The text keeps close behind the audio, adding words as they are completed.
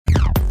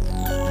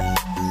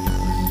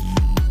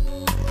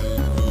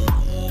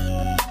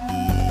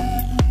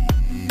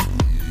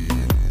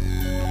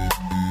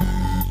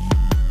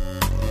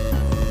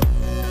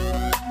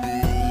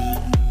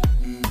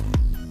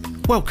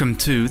Welcome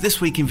to This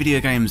Week in Video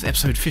Games,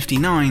 episode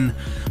 59.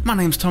 My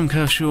name's Tom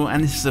Kershaw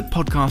and this is a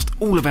podcast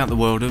all about the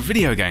world of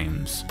video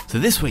games. So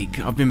this week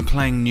I've been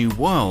playing New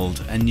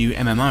World, a new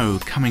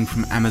MMO coming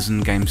from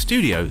Amazon Game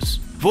Studios.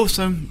 I've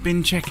also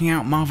been checking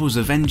out Marvel's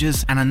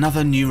Avengers and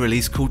another new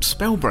release called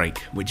Spellbreak,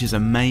 which is a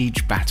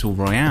mage battle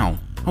royale.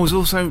 I was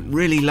also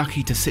really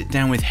lucky to sit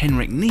down with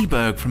Henrik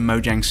Kniberg from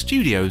Mojang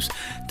Studios,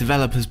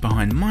 developers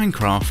behind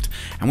Minecraft,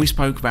 and we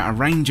spoke about a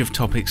range of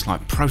topics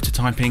like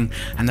prototyping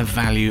and the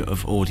value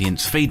of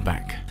audience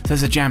feedback. So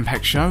it's a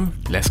jam-packed show,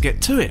 let's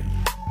get to it.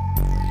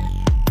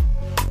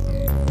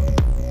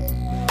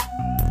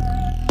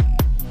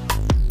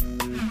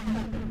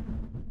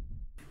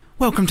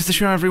 Welcome to the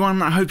show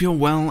everyone, I hope you're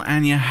well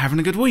and you're having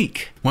a good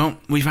week. Well,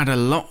 we've had a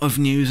lot of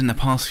news in the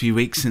past few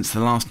weeks since the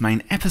last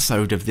main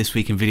episode of This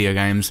Week in Video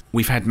Games.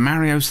 We've had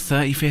Mario's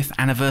 35th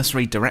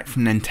anniversary direct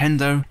from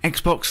Nintendo,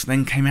 Xbox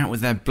then came out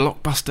with their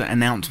blockbuster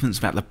announcements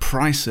about the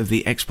price of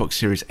the Xbox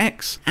Series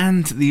X,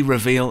 and the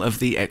reveal of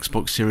the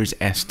Xbox Series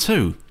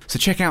S2. So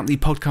check out the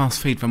podcast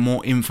feed for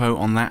more info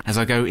on that as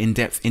I go in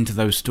depth into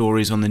those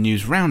stories on the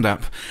news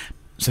roundup.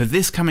 So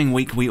this coming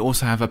week we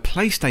also have a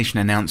PlayStation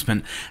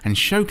announcement and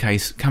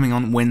showcase coming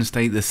on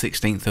Wednesday the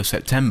 16th of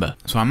September.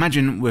 So I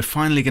imagine we're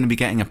finally going to be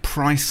getting a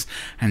price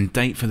and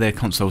date for their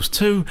consoles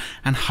too,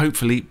 and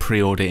hopefully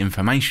pre-order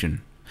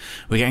information.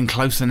 We're getting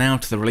closer now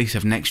to the release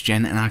of next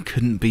gen and I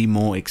couldn't be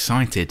more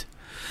excited.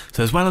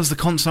 So as well as the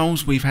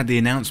consoles, we've had the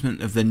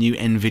announcement of the new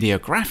Nvidia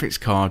graphics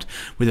card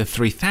with a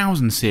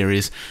 3000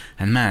 series,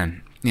 and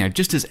man,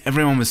 just as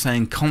everyone was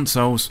saying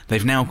consoles,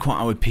 they've now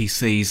caught up with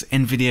PCs.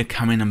 Nvidia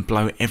come in and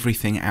blow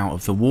everything out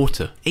of the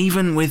water.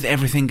 Even with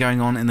everything going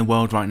on in the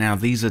world right now,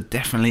 these are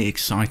definitely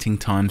exciting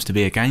times to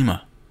be a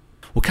gamer.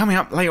 Well, coming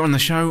up later on the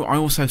show, I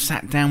also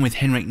sat down with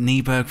Henrik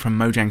Kniberg from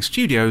Mojang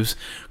Studios,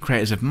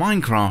 creators of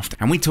Minecraft,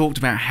 and we talked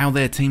about how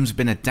their teams have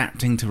been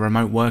adapting to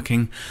remote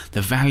working,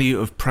 the value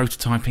of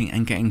prototyping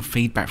and getting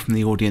feedback from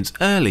the audience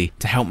early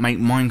to help make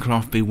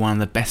Minecraft be one of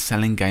the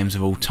best-selling games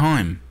of all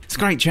time. It's a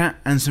great chat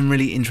and some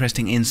really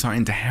interesting insight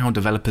into how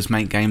developers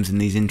make games in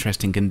these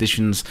interesting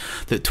conditions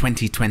that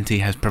 2020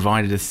 has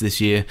provided us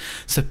this year,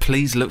 so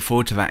please look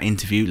forward to that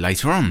interview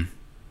later on.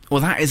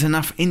 Well, that is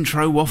enough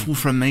intro waffle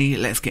from me,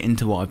 let's get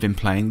into what I've been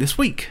playing this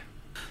week.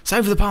 So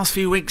over the past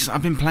few weeks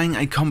I've been playing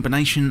a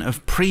combination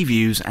of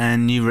previews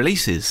and new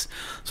releases.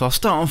 So I'll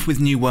start off with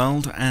New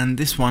World, and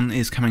this one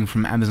is coming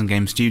from Amazon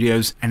Game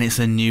Studios and it's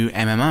a new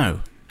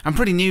MMO. I'm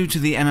pretty new to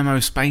the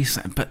MMO space,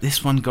 but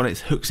this one got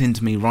its hooks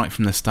into me right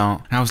from the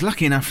start, and I was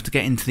lucky enough to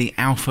get into the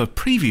alpha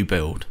preview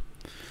build.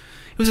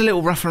 It was a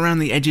little rough around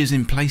the edges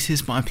in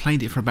places, but I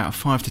played it for about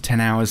 5 to 10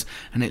 hours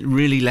and it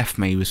really left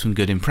me with some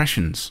good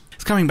impressions.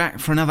 It's coming back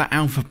for another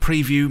alpha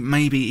preview,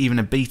 maybe even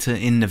a beta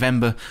in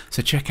November,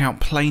 so check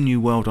out Play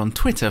New World on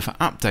Twitter for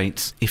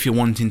updates if you're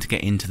wanting to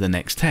get into the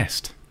next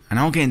test. And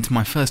I'll get into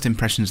my first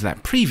impressions of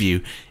that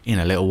preview in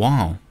a little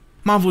while.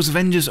 Marvel's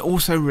Avengers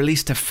also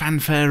released a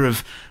fanfare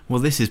of, well,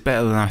 this is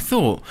better than I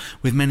thought,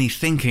 with many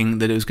thinking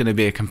that it was going to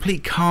be a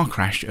complete car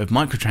crash of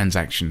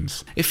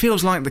microtransactions. It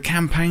feels like the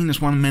campaign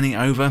has won many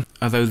over,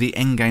 although the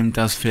endgame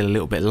does feel a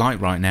little bit light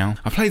right now.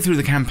 I played through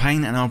the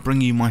campaign and I'll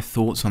bring you my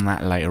thoughts on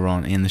that later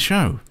on in the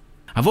show.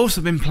 I've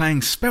also been playing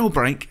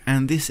Spellbreak,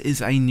 and this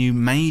is a new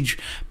mage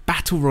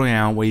battle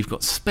royale where you've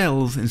got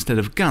spells instead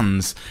of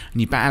guns, and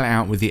you battle it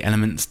out with the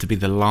elements to be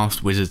the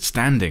last wizard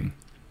standing.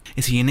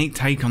 It's a unique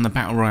take on the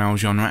Battle Royale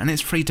genre and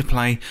it's free to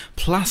play,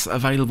 plus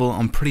available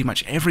on pretty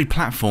much every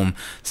platform,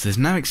 so there's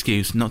no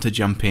excuse not to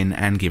jump in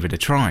and give it a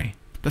try.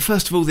 But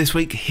first of all this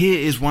week, here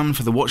is one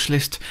for the watch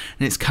list,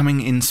 and it's coming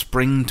in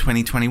spring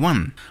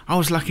 2021. I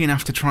was lucky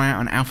enough to try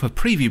out an alpha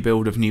preview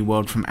build of New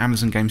World from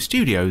Amazon Game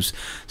Studios,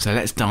 so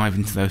let's dive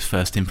into those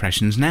first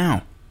impressions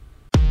now.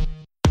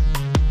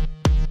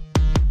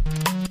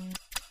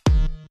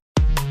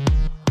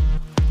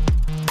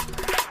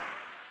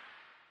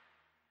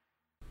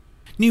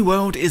 New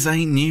World is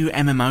a new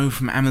MMO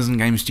from Amazon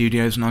Game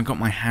Studios, and I got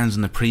my hands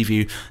on the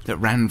preview that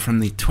ran from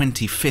the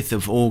 25th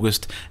of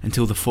August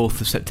until the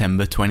 4th of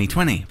September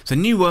 2020. So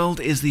New World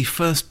is the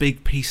first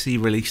big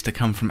PC release to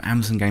come from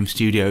Amazon Game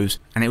Studios,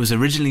 and it was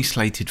originally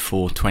slated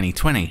for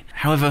 2020.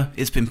 However,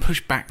 it's been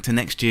pushed back to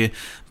next year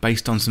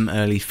based on some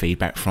early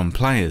feedback from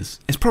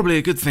players. It's probably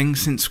a good thing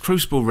since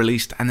Crucible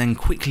released and then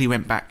quickly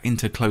went back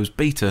into closed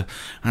beta,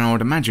 and I would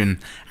imagine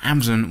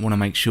Amazon want to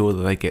make sure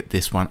that they get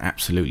this one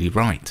absolutely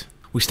right.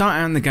 We start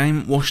out in the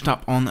game washed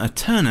up on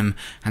Eternum,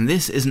 and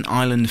this is an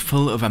island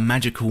full of a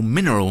magical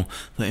mineral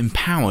that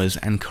empowers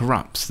and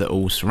corrupts that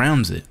all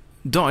surrounds it.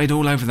 Dotted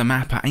all over the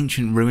map are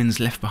ancient ruins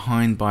left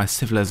behind by a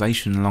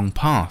civilization long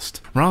past.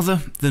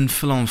 Rather than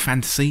full-on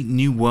fantasy,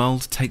 New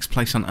World takes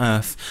place on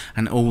Earth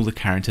and all the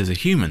characters are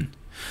human.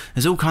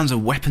 There's all kinds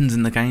of weapons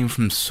in the game,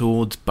 from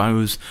swords,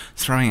 bows,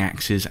 throwing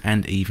axes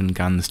and even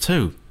guns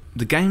too.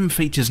 The game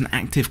features an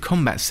active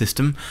combat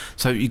system,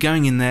 so you're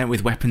going in there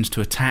with weapons to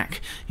attack,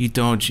 you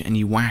dodge and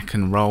you whack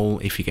and roll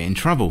if you get in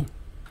trouble.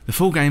 The The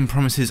full game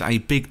promises a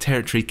big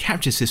territory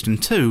capture system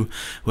too,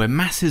 where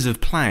masses of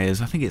players,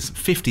 I think it's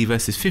 50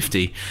 versus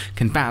 50,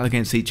 can battle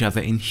against each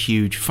other in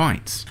huge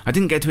fights. I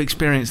didn't get to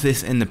experience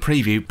this in the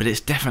preview, but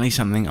it's definitely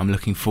something I'm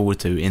looking forward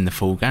to in the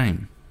full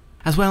game.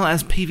 As well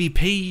as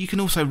PvP, you can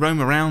also roam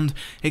around,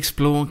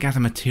 explore, gather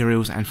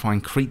materials and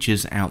find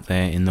creatures out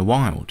there in the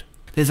wild.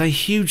 There's a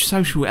huge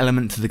social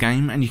element to the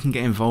game, and you can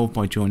get involved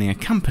by joining a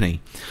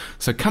company.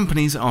 So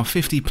companies are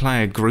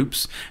 50-player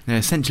groups, and they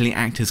essentially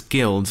act as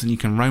guilds, and you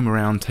can roam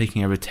around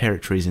taking over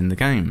territories in the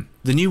game.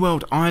 The New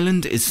World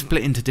Island is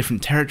split into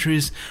different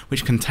territories,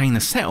 which contain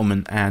a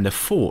settlement and a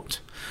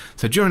fort.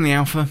 So during the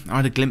alpha, I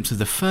had a glimpse of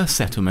the first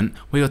settlement,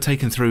 where you're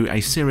taken through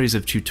a series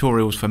of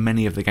tutorials for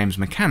many of the game's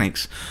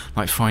mechanics,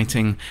 like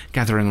fighting,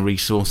 gathering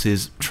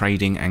resources,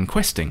 trading and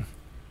questing.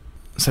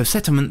 So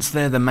settlements,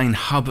 they're the main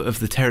hub of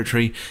the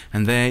territory,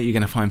 and there you're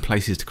going to find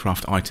places to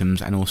craft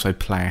items and also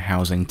player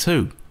housing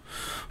too.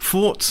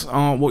 Forts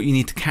are what you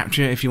need to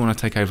capture if you want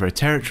to take over a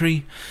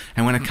territory,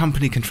 and when a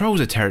company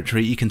controls a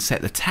territory you can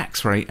set the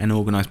tax rate and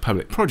organise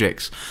public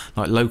projects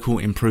like local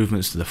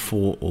improvements to the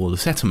fort or the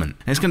settlement.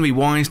 And it's going to be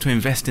wise to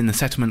invest in the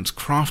settlement's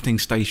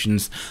crafting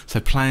stations so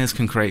players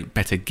can create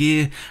better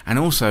gear, and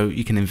also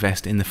you can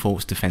invest in the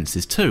fort's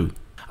defences too.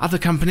 Other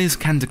companies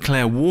can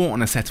declare war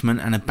on a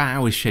settlement, and a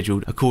battle is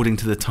scheduled according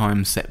to the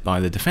time set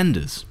by the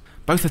defenders.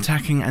 Both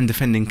attacking and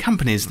defending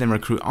companies then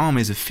recruit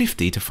armies of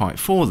 50 to fight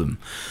for them.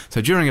 So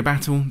during a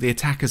battle, the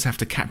attackers have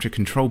to capture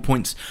control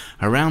points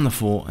around the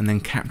fort and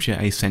then capture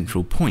a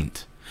central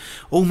point.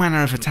 All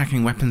manner of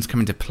attacking weapons come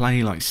into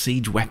play, like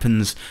siege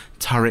weapons,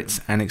 turrets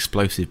and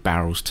explosive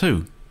barrels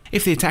too.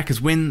 If the attackers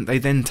win, they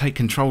then take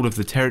control of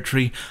the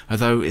territory,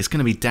 although it's going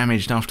to be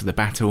damaged after the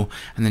battle,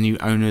 and the new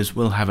owners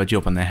will have a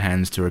job on their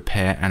hands to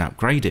repair and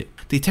upgrade it.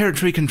 The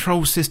territory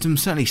control system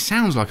certainly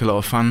sounds like a lot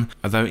of fun,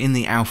 although in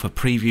the alpha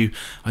preview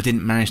I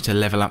didn't manage to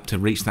level up to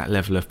reach that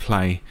level of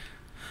play.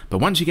 But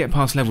once you get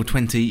past level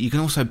 20, you can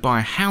also buy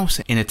a house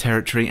in a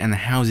territory, and the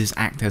houses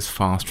act as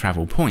fast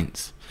travel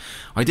points.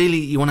 Ideally,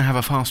 you want to have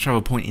a fast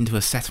travel point into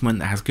a settlement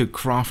that has good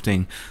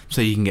crafting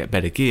so you can get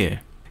better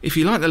gear. If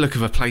you like the look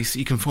of a place,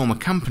 you can form a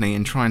company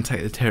and try and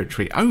take the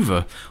territory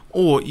over,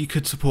 or you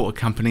could support a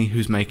company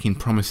who's making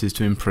promises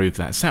to improve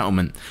that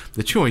settlement.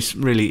 The choice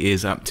really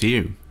is up to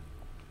you.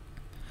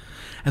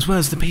 As well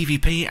as the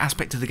PvP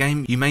aspect of the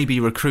game, you may be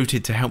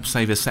recruited to help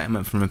save a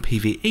settlement from a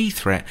PvE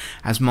threat,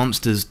 as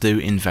monsters do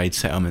invade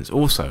settlements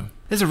also.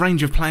 There's a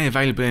range of play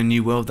available in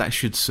New World that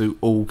should suit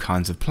all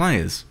kinds of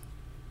players.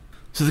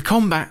 So the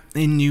combat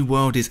in New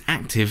World is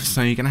active,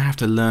 so you're going to have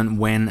to learn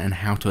when and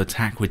how to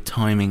attack with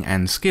timing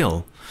and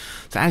skill.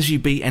 So as you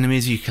beat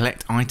enemies, you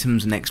collect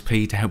items and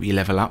XP to help you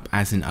level up,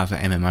 as in other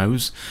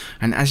MMOs,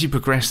 and as you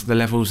progress the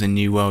levels in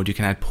New World you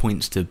can add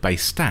points to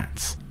base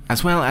stats.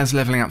 As well as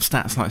levelling up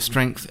stats like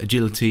strength,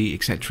 agility,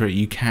 etc.,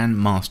 you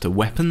can master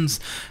weapons,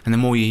 and the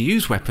more you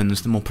use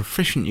weapons, the more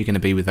proficient you're going to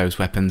be with those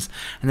weapons,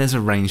 and there's a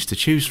range to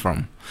choose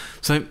from.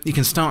 So you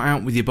can start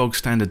out with your bog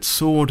standard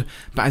sword,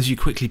 but as you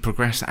quickly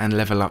progress and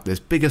level up, there's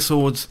bigger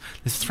swords,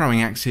 there's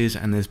throwing axes,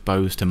 and there's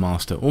bows to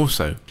master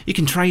also. You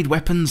can trade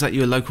weapons at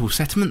your local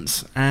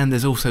settlements, and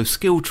there's also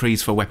skill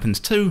trees for weapons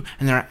too,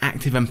 and there are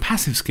active and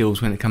passive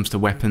skills when it comes to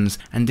weapons,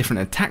 and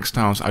different attack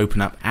styles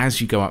open up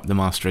as you go up the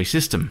mastery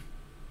system.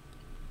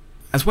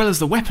 As well as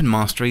the weapon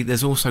mastery,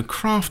 there's also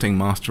crafting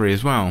mastery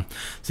as well.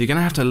 So you're going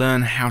to have to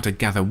learn how to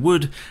gather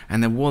wood,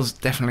 and there was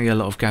definitely a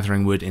lot of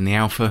gathering wood in the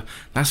alpha,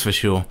 that's for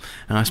sure.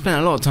 And I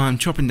spent a lot of time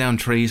chopping down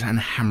trees and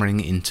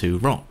hammering into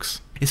rocks.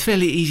 It's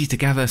fairly easy to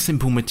gather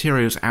simple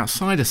materials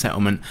outside a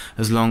settlement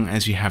as long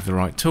as you have the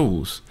right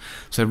tools.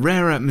 So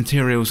rarer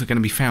materials are going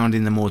to be found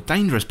in the more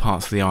dangerous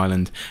parts of the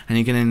island, and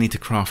you're going to need to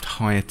craft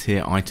higher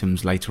tier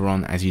items later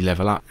on as you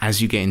level up,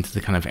 as you get into the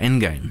kind of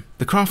endgame.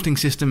 The crafting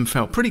system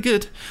felt pretty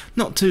good,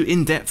 not too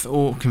in-depth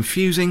or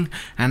confusing,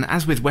 and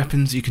as with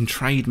weapons you can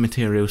trade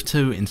materials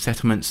too in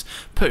settlements,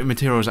 putting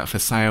materials up for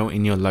sale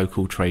in your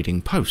local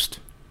trading post.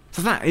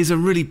 So that is a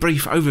really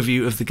brief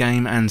overview of the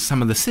game and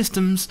some of the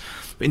systems,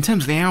 but in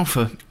terms of the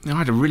alpha, I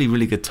had a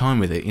really good time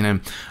with it.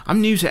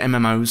 I'm new to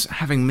MMOs,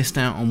 having missed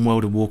out on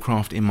World of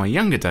Warcraft in my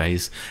younger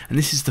days, and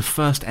this is the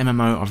first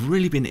MMO I've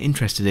really been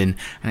interested in,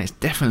 and it's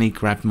definitely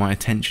grabbed my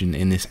attention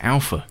in this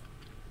alpha.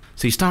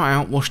 So you start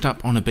out washed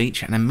up on a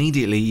beach, and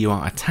immediately you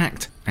are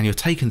attacked and you're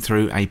taken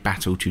through a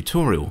battle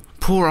tutorial.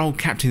 Poor old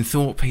Captain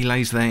Thorpe, he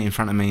lays there in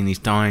front of me and he's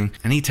dying,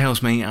 and he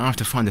tells me I have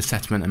to find a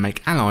settlement and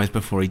make allies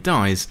before he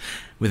dies,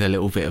 with a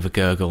little bit of a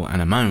gurgle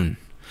and a moan.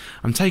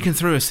 I'm taken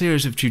through a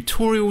series of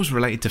tutorials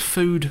related to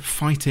food,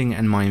 fighting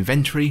and my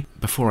inventory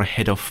before I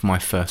head off my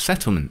first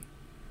settlement.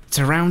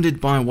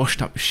 Surrounded by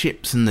washed up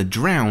ships and the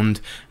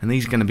drowned, and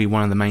these are going to be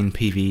one of the main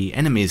PvE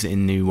enemies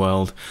in New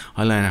World,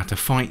 I learn how to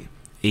fight,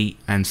 eat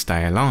and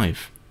stay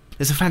alive.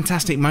 There's a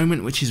fantastic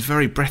moment which is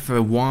very Breath of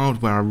the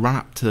Wild, where I run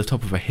up to the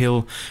top of a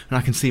hill and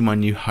I can see my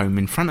new home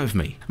in front of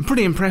me. I'm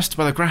pretty impressed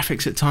by the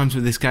graphics at times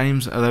with this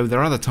game, although there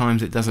are other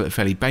times it does look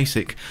fairly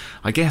basic.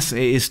 I guess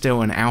it is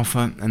still an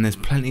alpha and there's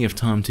plenty of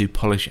time to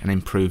polish and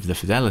improve the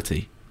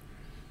fidelity.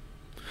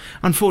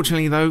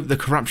 Unfortunately though, the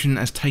corruption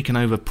has taken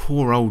over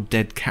poor old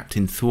dead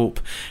Captain Thorpe,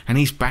 and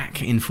he's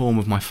back in form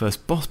of my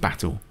first boss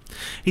battle.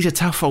 He's a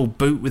tough old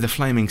boot with a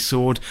flaming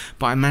sword,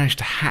 but I managed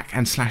to hack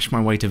and slash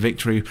my way to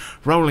victory,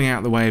 rolling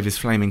out the way of his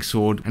flaming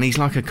sword, and he's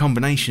like a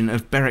combination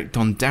of Beric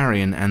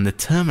Dondarrion and the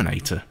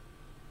Terminator.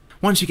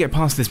 Once you get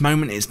past this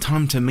moment, it's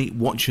time to meet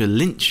Watcher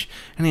Lynch,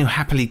 and he'll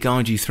happily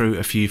guide you through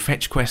a few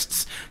fetch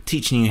quests,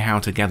 teaching you how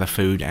to gather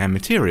food and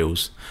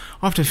materials.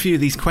 After a few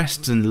of these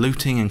quests and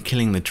looting and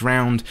killing the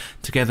drowned,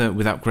 together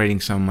with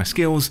upgrading some of my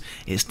skills,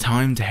 it's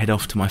time to head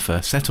off to my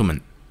first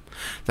settlement.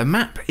 The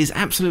map is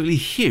absolutely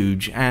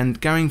huge, and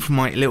going from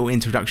my little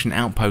introduction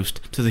outpost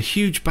to the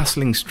huge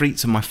bustling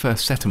streets of my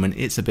first settlement,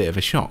 it's a bit of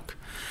a shock.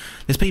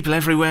 There's people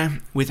everywhere,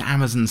 with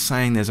Amazon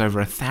saying there's over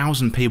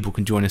 1,000 people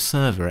can join a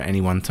server at any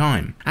one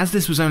time. As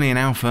this was only an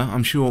alpha,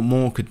 I'm sure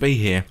more could be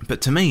here,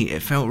 but to me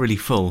it felt really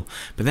full.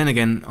 But then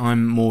again,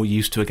 I'm more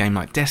used to a game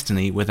like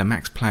Destiny where the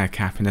max player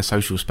cap in a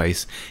social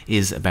space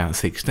is about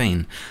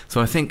 16,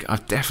 so I think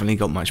I've definitely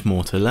got much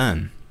more to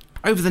learn.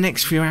 Over the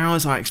next few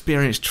hours I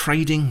experienced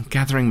trading,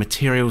 gathering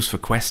materials for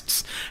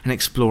quests, and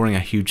exploring a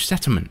huge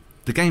settlement.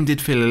 The game did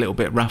feel a little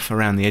bit rough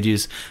around the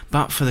edges,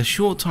 but for the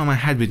short time I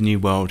had with New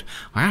World,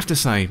 I have to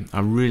say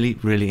I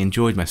really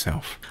enjoyed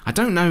myself. I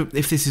don't know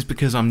if this is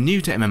because I'm new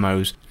to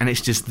MMOs and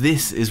it's just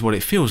this is what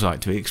it feels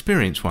like to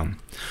experience one.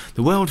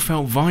 The world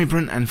felt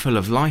vibrant and full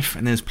of life,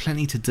 and there's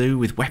plenty to do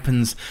with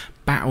weapons,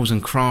 battles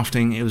and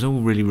crafting. It was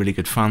all really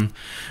good fun.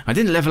 I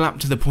didn't level up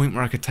to the point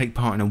where I could take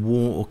part in a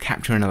war or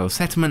capture another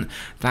settlement.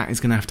 That is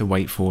going to have to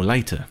wait for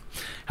later.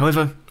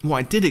 However, what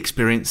I did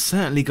experience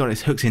certainly got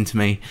its hooks into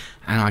me,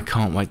 and I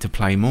can't wait to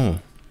play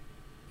more.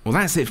 Well,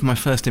 that's it for my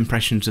first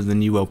impressions of the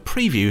New World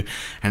preview,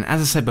 and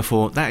as I said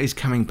before, that is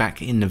coming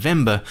back in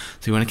November,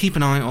 so you want to keep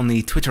an eye on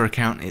the Twitter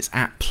account. It's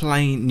at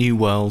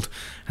PlayNewWorld,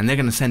 and they're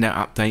going to send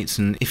out updates,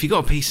 and if you've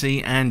got a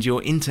PC and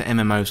you're into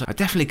MMOs, I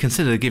definitely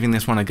consider giving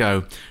this one a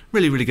go.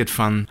 Really good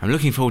fun. I'm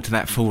looking forward to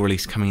that full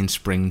release coming in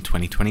spring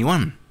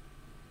 2021.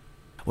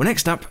 Well,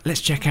 next up,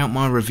 let's check out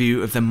my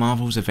review of the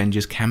Marvel's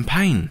Avengers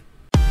campaign.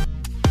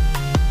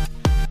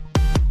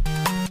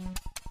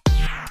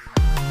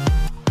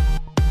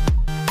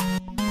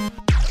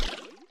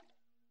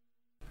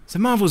 So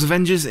Marvel's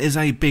Avengers is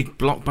a big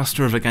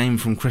blockbuster of a game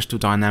from Crystal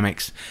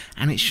Dynamics,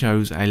 and it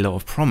shows a lot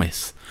of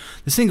promise.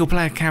 The single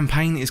player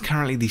campaign is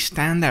currently the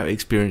standout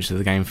experience of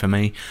the game for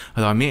me,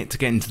 although I'm yet to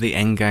get into the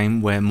end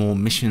game where more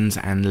missions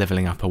and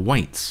levelling up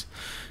awaits.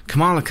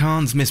 Kamala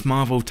Khan's Miss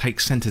Marvel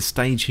takes centre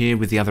stage here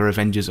with the other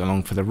Avengers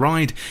along for the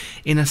ride,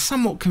 in a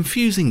somewhat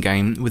confusing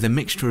game with a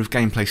mixture of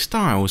gameplay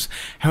styles.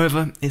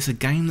 However, it's a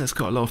game that's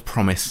got a lot of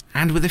promise,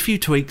 and with a few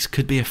tweaks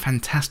could be a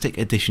fantastic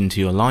addition to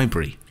your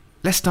library.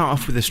 Let's start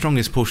off with the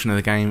strongest portion of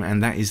the game,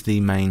 and that is the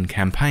main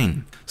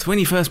campaign. So when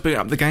you first boot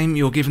up the game,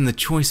 you're given the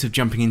choice of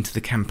jumping into the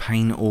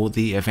campaign or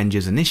the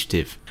Avengers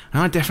Initiative.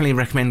 And I definitely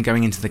recommend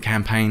going into the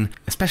campaign,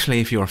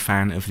 especially if you're a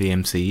fan of the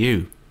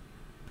MCU.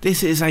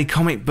 This is a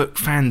comic book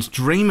fan's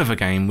dream of a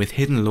game with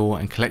hidden lore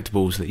and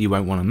collectibles that you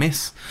won't want to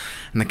miss,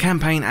 and the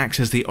campaign acts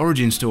as the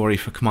origin story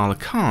for Kamala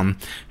Khan,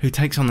 who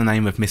takes on the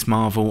name of Miss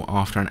Marvel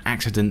after an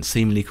accident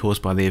seemingly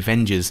caused by the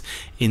Avengers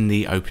in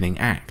the opening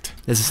act.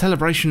 There's a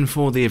celebration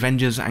for the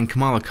Avengers, and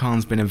Kamala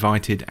Khan's been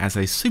invited as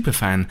a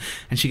superfan,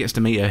 and she gets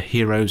to meet her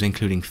heroes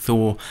including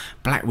Thor,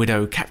 Black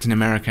Widow, Captain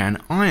America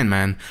and Iron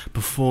Man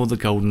before the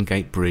Golden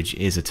Gate Bridge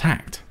is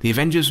attacked. The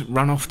Avengers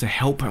run off to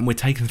help, and we're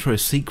taken through a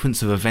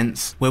sequence of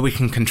events where we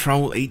can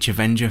control each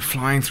Avenger,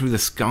 flying through the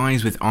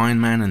skies with Iron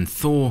Man and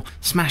Thor,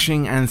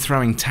 smashing and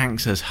throwing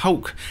tanks as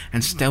Hulk,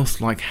 and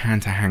stealth-like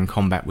hand-to-hand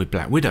combat with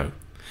Black Widow.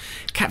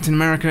 Captain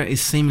America is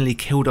seemingly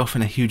killed off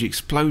in a huge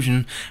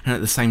explosion, and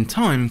at the same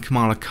time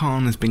Kamala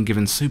Khan has been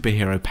given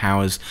superhero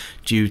powers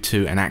due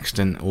to an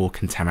accident or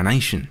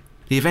contamination.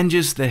 The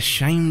Avengers, they're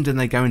shamed and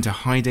they go into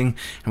hiding,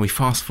 and we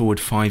fast forward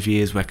 5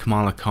 years where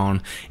Kamala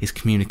Khan is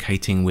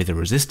communicating with the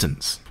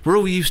Resistance. We're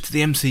all used to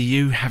the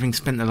MCU, having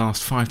spent the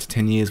last 5 to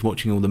 10 years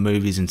watching all the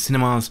movies in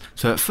cinemas,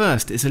 so at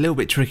first it's a little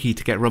bit tricky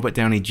to get Robert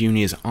Downey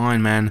Jr.'s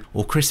Iron Man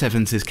or Chris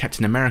Evans'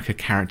 Captain America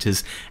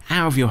characters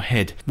out of your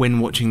head when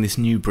watching this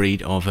new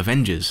breed of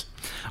Avengers.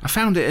 I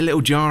found it a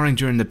little jarring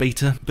during the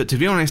beta, but to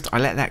be honest I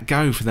let that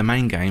go for the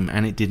main game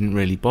and it didn't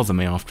really bother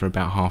me after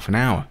about half an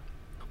hour.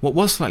 What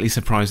was slightly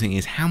surprising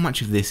is how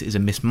much of this is a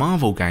Miss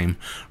Marvel game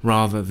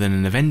rather than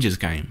an Avengers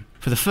game.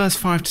 For the first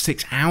 5 to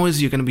 6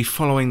 hours you're going to be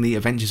following the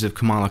adventures of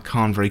Kamala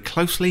Khan very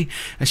closely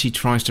as she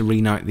tries to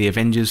reunite the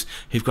Avengers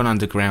who've gone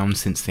underground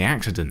since the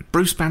accident.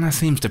 Bruce Banner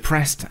seems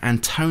depressed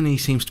and Tony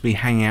seems to be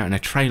hanging out in a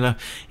trailer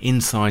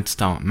inside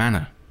Stark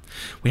Manor.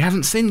 We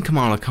haven't seen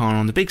Kamala Khan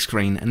on the big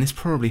screen, and this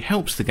probably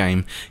helps the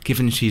game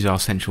given she's our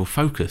central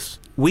focus.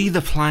 We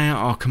the player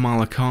are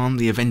Kamala Khan,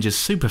 the Avengers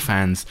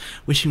superfans,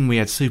 wishing we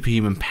had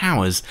superhuman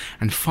powers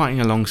and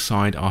fighting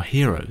alongside our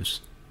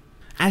heroes.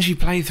 As you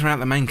play throughout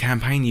the main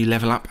campaign, you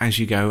level up as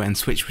you go and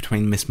switch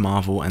between Miss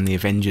Marvel and the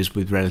Avengers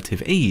with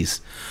relative ease.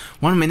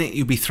 One minute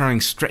you'll be throwing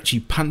stretchy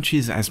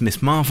punches as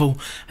Miss Marvel,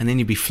 and then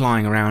you'll be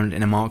flying around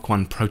in a Mark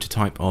I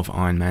prototype of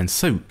Iron Man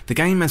suit. The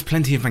game has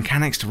plenty of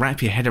mechanics to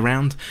wrap your head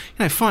around.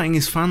 Fighting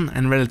is fun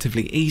and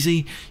relatively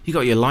easy. You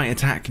got your light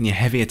attack and your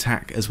heavy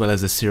attack, as well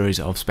as a series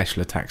of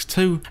special attacks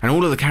too, and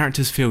all of the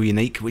characters feel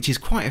unique, which is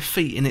quite a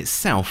feat in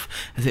itself,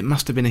 as it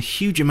must have been a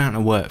huge amount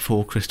of work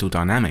for Crystal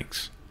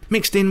Dynamics.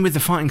 Mixed in with the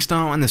fighting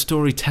style and the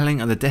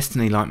storytelling are the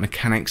Destiny-like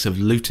mechanics of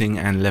looting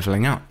and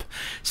levelling up.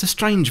 It's a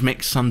strange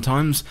mix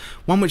sometimes,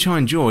 one which I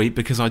enjoy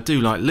because I do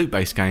like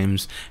loot-based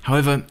games.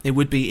 However, it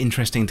would be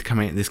interesting to come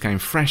at this game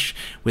fresh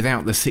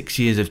without the 6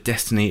 years of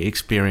Destiny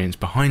experience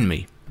behind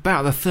me.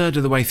 About a third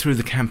of the way through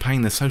the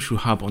campaign, the social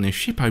hub on your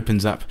ship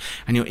opens up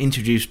and you're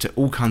introduced to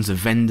all kinds of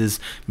vendors,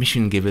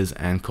 mission givers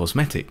and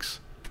cosmetics.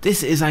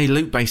 This is a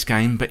loot-based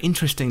game, but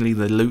interestingly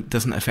the loot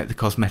doesn't affect the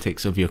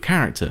cosmetics of your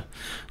character.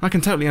 I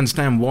can totally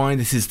understand why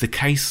this is the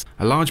case.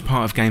 A large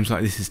part of games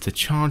like this is to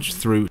charge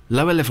through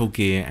lower level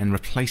gear and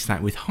replace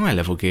that with higher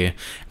level gear,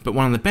 but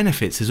one of the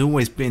benefits has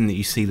always been that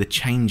you see the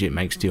change it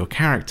makes to your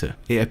character.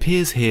 It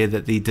appears here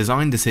that the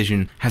design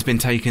decision has been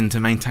taken to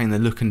maintain the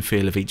look and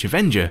feel of each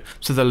Avenger,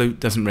 so the loot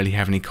doesn't really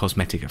have any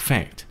cosmetic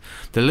effect.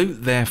 The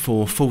loot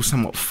therefore falls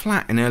somewhat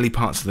flat in early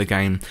parts of the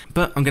game,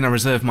 but I'm going to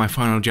reserve my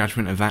final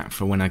judgment of that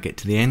for when I get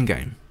to the end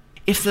game.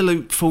 If the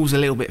loot falls a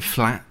little bit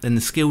flat, then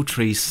the skill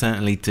trees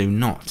certainly do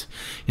not.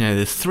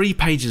 There's 3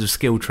 pages of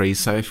skill trees,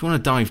 so if you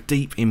want to dive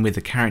deep in with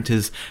the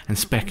characters and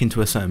spec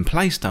into a certain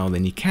playstyle,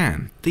 then you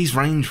can. These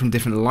range from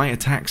different light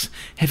attacks,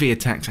 heavy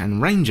attacks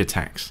and range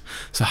attacks.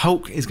 So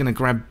Hulk is going to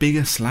grab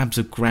bigger slabs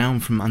of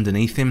ground from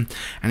underneath him,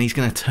 and he's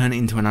going to turn it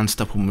into an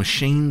unstoppable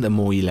machine the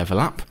more you level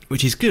up,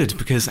 which is good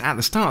because at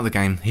the start of the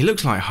game he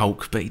looks like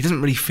Hulk, but he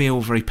doesn't really feel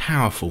very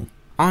powerful.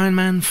 Iron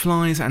Man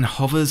flies and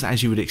hovers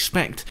as you would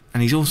expect,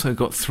 and he's also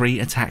got 3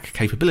 attack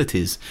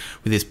capabilities,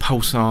 with his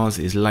pulsars,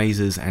 his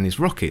lasers and his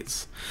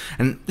rockets.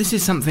 And this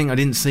is something I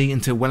didn't see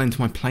until well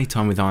into my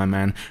playtime with Iron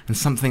Man, and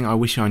something I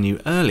wish I knew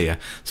earlier.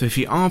 So if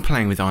you are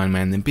playing with Iron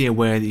Man, then be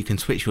aware that you can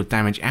switch your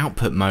damage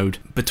output mode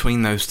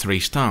between those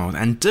 3 styles,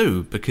 and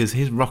do, because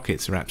his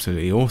rockets are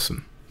absolutely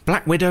awesome.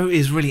 Black Widow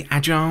is really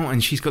agile,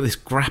 and she's got this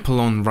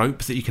grapple-on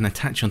rope that you can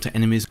attach onto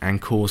enemies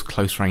and cause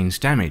close-range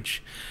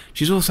damage.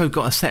 She's also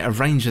got a set of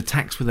ranged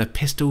attacks with her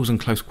pistols and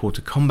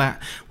close-quarter combat,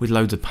 with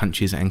loads of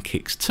punches and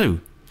kicks too.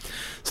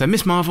 So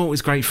Miss Marvel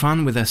is great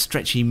fun with her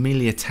stretchy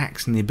melee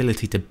attacks and the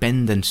ability to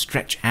bend and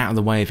stretch out of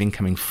the way of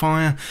incoming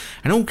fire,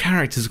 and all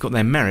characters have got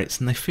their merits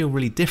and they feel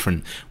really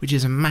different, which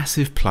is a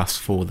massive plus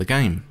for the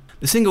game.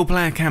 The single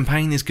player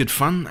campaign is good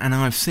fun, and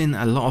I've seen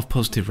a lot of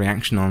positive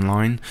reaction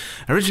online.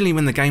 Originally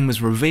when the game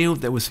was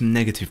revealed there was some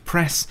negative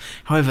press,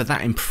 however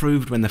that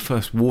improved when the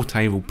first War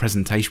Table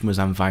presentation was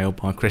unveiled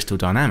by Crystal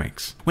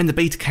Dynamics. When the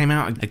beta came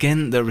out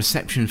again, the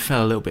reception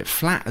fell a little bit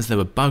flat as there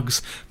were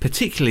bugs,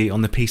 particularly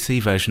on the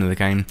PC version of the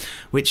game,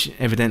 which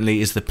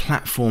evidently is the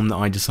platform that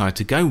I decided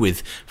to go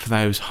with for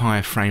those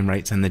higher frame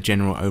rates and the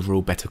general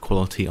overall better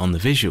quality on the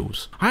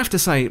visuals. I have to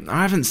say,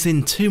 I haven't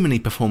seen too many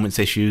performance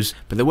issues,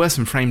 but there were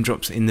some frame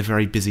drops in the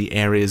very busy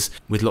areas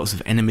with lots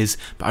of enemies,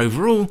 but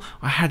overall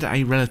I had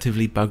a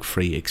relatively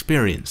bug-free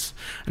experience,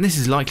 and this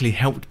is likely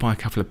helped by a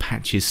couple of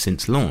patches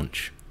since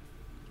launch.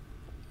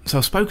 So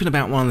I've spoken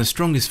about one of the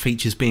strongest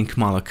features being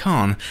Kamala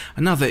Khan,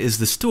 another is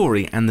the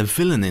story and the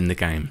villain in the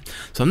game.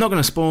 So I'm not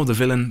going to spoil the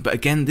villain, but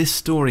again this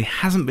story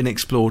hasn't been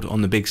explored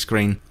on the big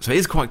screen, so it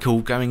is quite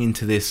cool going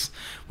into this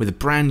with a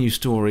brand new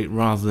story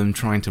rather than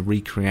trying to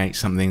recreate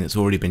something that's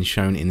already been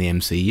shown in the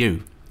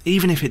MCU.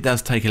 Even if it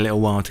does take a little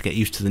while to get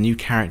used to the new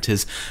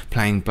characters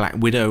playing Black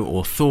Widow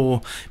or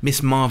Thor,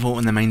 Miss Marvel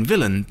and the main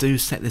villain do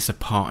set this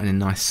apart in a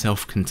nice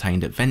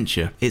self-contained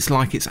adventure. It's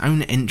like its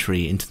own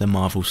entry into the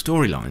Marvel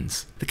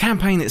storylines. The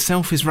campaign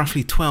itself is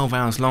roughly 12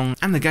 hours long,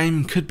 and the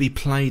game could be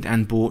played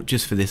and bought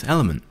just for this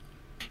element.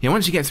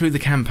 Once you get through the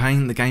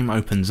campaign, the game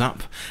opens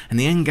up, and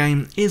the end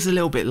game is a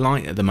little bit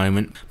light at the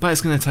moment, but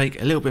it's going to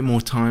take a little bit more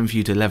time for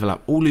you to level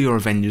up all of your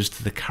Avengers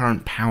to the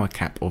current power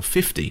cap of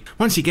 50.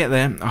 Once you get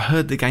there, I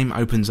heard the game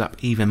opens up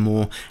even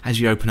more as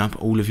you open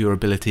up all of your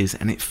abilities,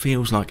 and it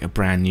feels like a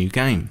brand new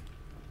game.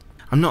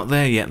 I'm not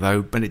there yet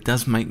though, but it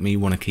does make me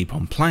want to keep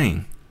on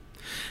playing.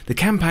 The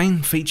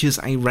campaign features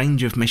a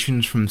range of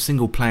missions, from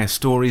single player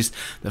stories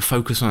that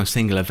focus on a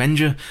single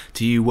Avenger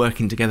to you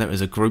working together as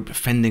a group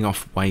fending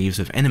off waves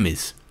of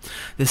enemies.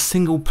 There's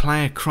single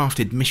player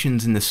crafted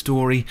missions in the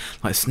story,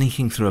 like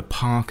sneaking through a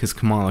park as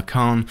Kamala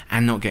Khan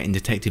and not getting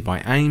detected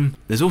by AIM.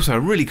 There's also a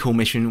really cool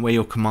mission where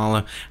you're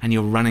Kamala and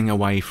you're running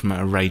away from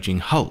a raging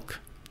Hulk.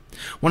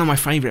 One of my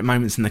favourite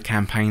moments in the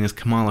campaign is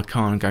Kamala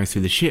Khan going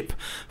through the ship,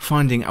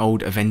 finding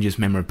old Avengers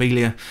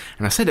memorabilia,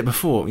 and I said it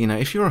before,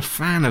 if you're a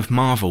fan of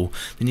Marvel,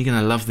 then you're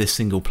going to love this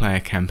single player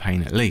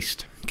campaign at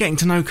least. Getting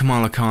to know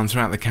Kamala Khan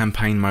throughout the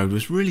campaign mode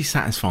was really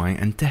satisfying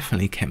and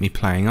definitely kept me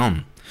playing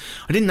on.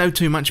 I didn't know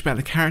too much about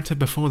the character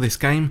before this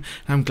game,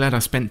 and I'm glad I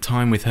spent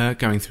time with her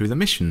going through the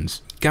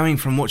missions. Going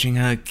from watching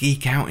her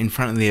geek out in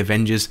front of the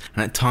Avengers,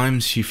 and at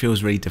times she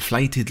feels really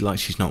deflated, like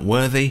she's not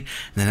worthy,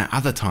 and then at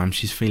other times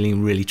she's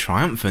feeling really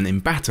triumphant in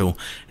battle,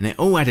 and it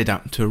all added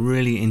up to a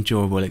really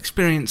enjoyable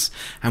experience,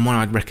 and one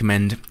I'd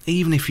recommend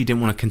even if you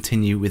didn't want to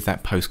continue with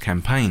that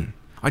post-campaign.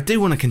 I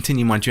do want to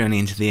continue my journey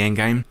into the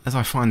endgame, as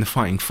I find the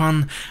fighting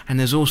fun, and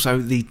there's also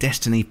the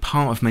Destiny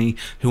part of me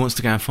who wants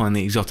to go and find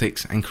the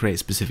exotics and create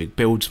specific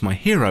builds for my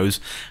heroes,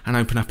 and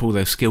open up all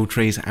those skill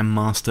trees and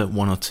master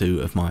one or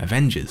two of my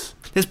Avengers.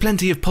 There's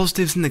plenty of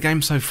positives in the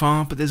game so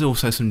far, but there's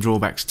also some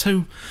drawbacks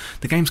too.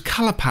 The game's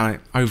colour palette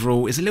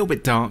overall is a little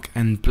bit dark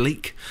and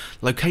bleak,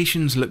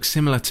 locations look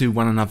similar to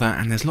one another,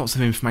 and there's lots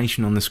of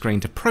information on the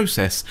screen to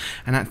process,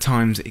 and at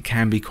times it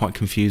can be quite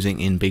confusing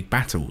in big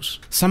battles.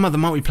 Some of the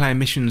multiplayer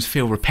missions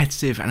feel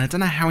repetitive, and I don't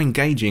know how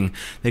engaging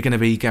they're going to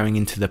be going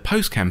into the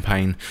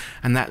post-campaign,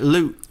 and that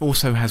loot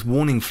also has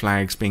warning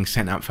flags being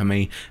sent up for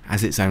me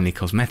as it's only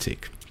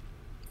cosmetic.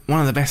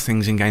 One of the best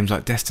things in games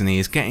like Destiny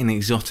is getting an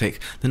exotic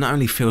that not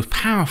only feels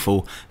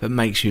powerful, but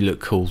makes you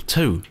look cool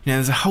too. You know,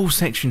 there's a whole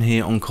section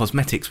here on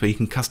cosmetics where you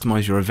can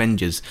customise your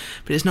Avengers,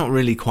 but it's not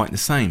really quite the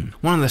same.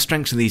 One of the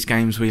strengths of these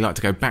games we like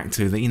to go back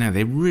to that, you know,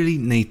 they really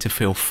need to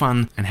feel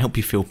fun and help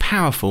you feel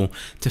powerful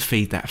to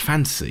feed that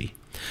fantasy.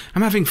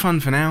 I'm having fun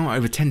for now,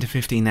 over 10 to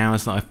 15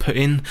 hours that I've put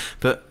in,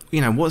 but you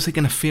know, what's it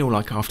going to feel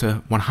like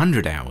after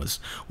 100 hours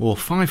or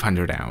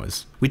 500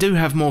 hours? We do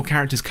have more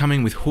characters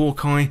coming with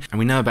Hawkeye, and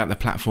we know about the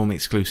platform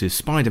exclusive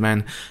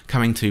Spider-Man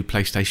coming to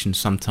PlayStation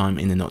sometime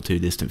in the not too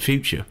distant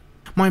future.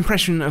 My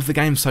impression of the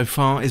game so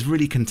far is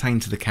really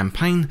contained to the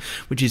campaign,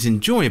 which is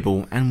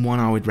enjoyable and one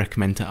I would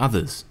recommend to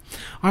others.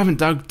 I haven't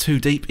dug too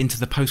deep into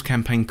the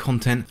post-campaign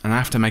content, and I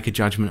have to make a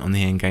judgment on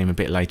the endgame a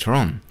bit later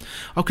on.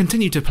 I'll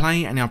continue to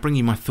play and I'll bring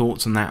you my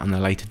thoughts on that on a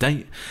later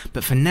date,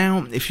 but for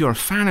now, if you're a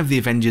fan of the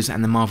Avengers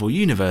and the Marvel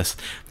Universe,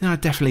 then I'd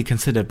definitely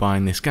consider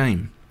buying this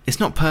game. It's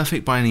not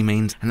perfect by any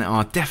means, and there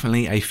are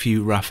definitely a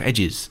few rough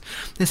edges.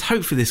 There's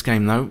hope for this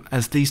game though,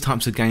 as these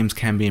types of games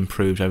can be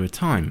improved over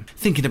time.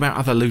 Thinking about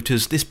other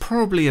looters, this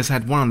probably has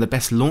had one of the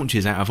best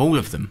launches out of all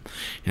of them.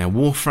 You know,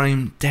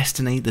 Warframe,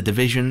 Destiny, The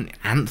Division,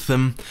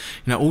 Anthem,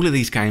 you know, all of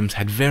these games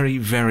had very,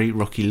 very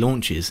rocky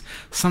launches.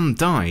 Some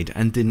died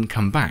and didn't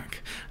come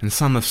back, and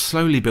some have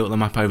slowly built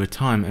them up over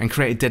time and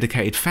created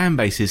dedicated fan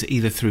bases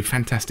either through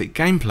fantastic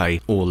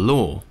gameplay or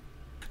lore.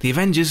 The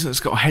Avengers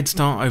has got a head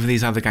start over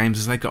these other games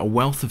as they've got a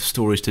wealth of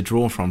stories to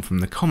draw from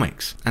the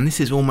comics, and this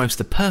is almost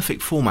the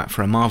perfect format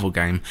for a Marvel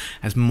game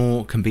as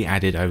more can be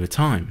added over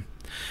time.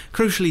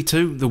 Crucially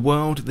too, the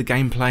world, the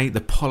gameplay, the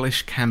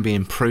polish can be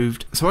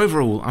improved, so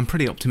overall I'm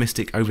pretty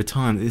optimistic over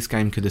time that this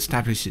game could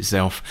establish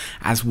itself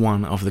as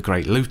one of the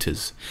great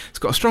looters. It's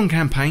got a strong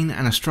campaign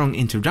and a strong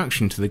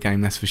introduction to the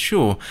game, that's for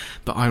sure,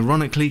 but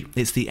ironically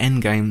it's the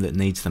end game that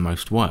needs the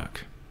most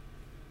work.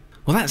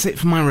 Well, that's it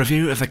for my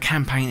review of the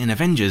campaign in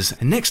Avengers,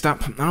 and next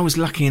up I was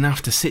lucky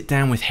enough to sit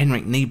down with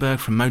Henrik Kniberg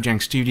from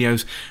Mojang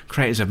Studios,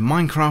 creators of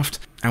Minecraft,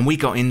 and we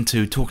got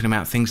into talking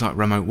about things like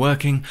remote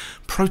working,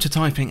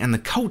 prototyping and the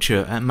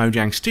culture at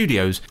Mojang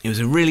Studios. It was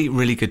a really,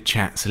 really good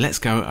chat, so let's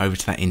go over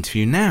to that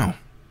interview now.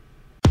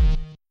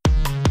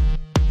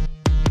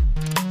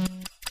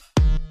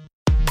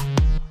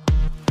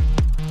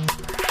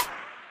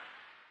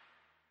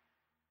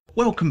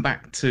 Welcome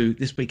back to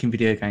This Week in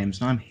Video Games,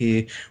 and I'm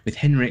here with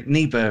Henrik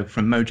Kniberg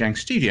from Mojang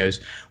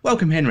Studios.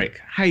 Welcome, Henrik.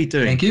 How are you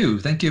doing?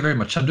 Thank you very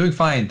much. I'm doing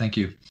fine, thank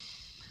you.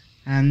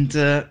 And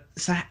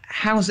so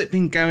how's it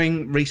been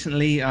going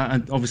recently?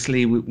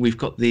 Obviously, we've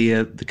got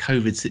the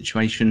COVID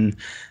situation.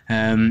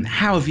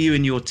 How have you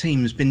and your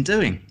teams been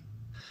doing?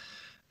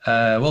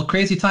 Well,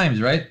 crazy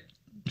times, right?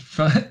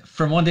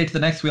 From one day to the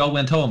next, we all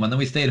went home, and then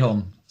we stayed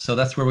home. So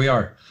that's where we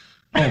are,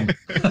 home.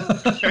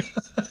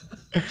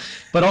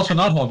 But also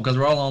not home, because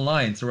we're all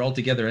online, so we're all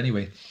together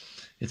anyway.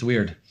 It's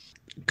weird.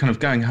 Kind of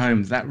going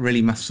home, that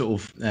really must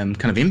sort of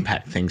kind of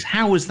impact things.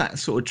 How was that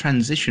sort of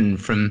transition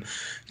from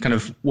kind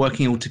of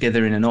working all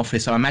together in an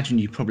office? I imagine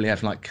you probably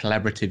have like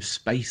collaborative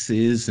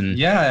spaces and...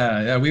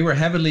 Yeah, we were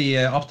heavily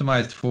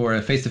optimized for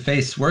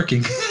face-to-face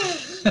working.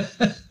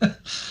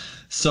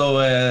 So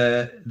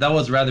that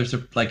was rather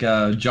like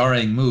a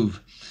jarring move.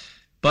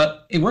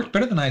 But it worked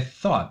better than I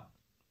thought.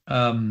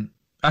 I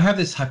have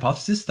this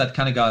hypothesis that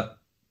kind of got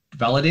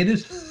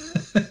validated.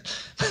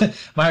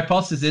 My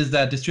hypothesis is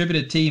that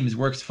distributed teams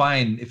works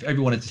fine if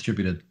everyone is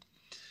distributed.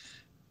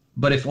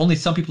 But if only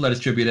some people are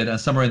distributed and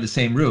some are in the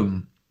same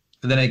room,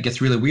 then it gets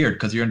really weird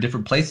because you're in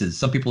different places.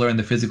 Some people are in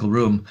the physical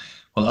room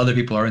while other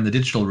people are in the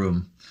digital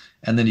room,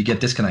 and then you get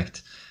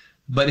disconnect.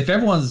 But if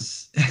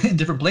everyone's in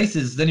different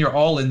places, then you're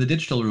all in the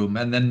digital room,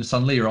 and then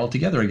suddenly you're all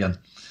together again.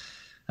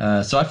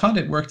 So I found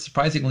it worked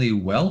surprisingly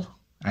well,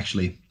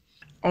 actually.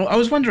 I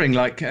was wondering,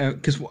 like,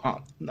 because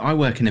I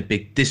work in a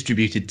big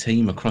distributed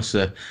team across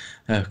a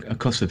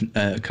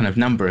kind of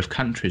number of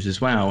countries as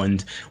well,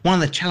 and one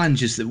of the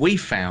challenges that we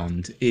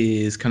found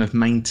is kind of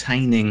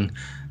maintaining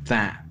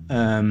that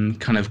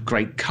kind of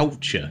great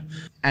culture.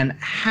 And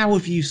how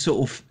have you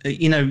sort of,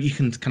 you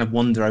can kind of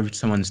wander over to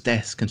someone's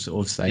desk and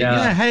sort of say,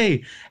 yeah,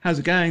 hey, how's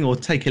it going? Or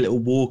take a little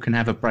walk and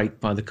have a break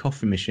by the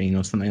coffee machine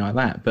or something like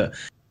that. But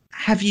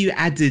have you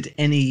added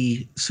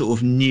any sort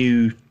of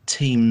new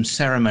team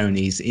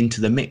ceremonies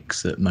into the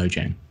mix at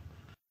Mojang?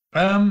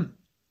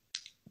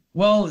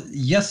 Well,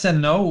 yes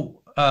and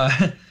no.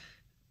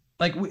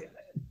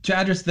 To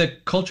address the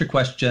culture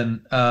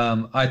question,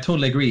 I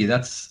totally agree.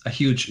 That's a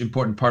huge,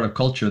 important part of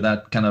culture,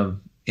 that kind of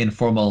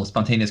informal,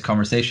 spontaneous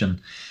conversation.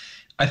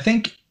 I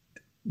think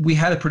we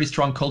had a pretty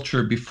strong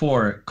culture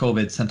before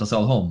COVID sent us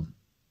all home.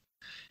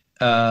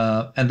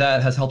 And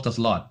that has helped us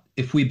a lot.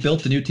 If we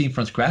built a new team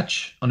from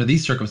scratch under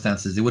these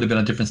circumstances, it would have been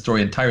a different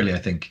story entirely, I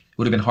think. It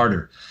would have been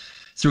harder.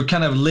 So we're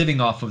kind of living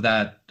off of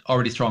that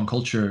already strong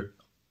culture,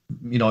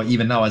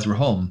 even now as we're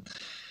home.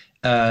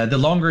 The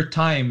longer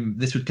time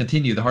this would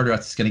continue, the harder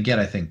it's going to get,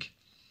 I think.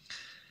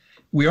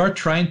 We are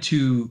trying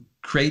to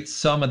create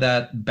some of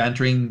that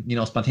bantering,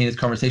 spontaneous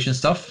conversation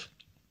stuff.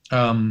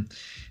 The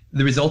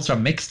results are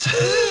mixed.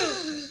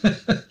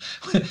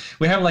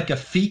 We have like a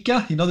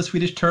fika, the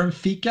Swedish term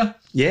fika?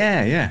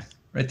 Yeah.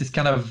 Right, this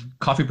kind of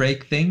coffee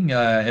break thing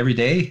every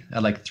day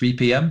at like 3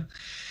 p.m.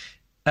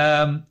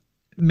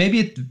 Maybe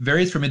it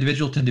varies from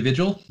individual to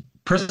individual.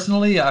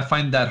 Personally, I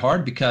find that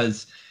hard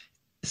because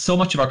so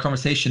much of our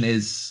conversation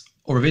is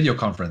over video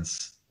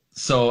conference.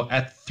 So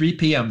at 3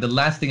 p.m., the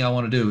last thing I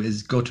want to do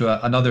is go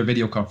to another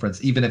video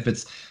conference, even if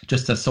it's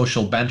just a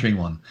social bantering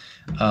one.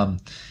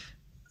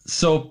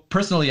 So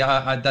personally,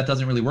 that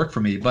doesn't really work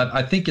for me, but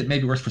I think it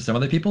maybe works for some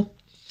other people.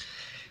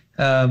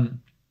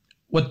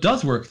 What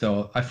does work,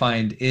 though, I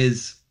find,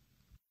 is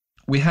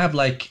we have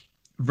like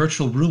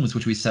virtual rooms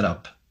which we set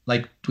up.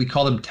 Like we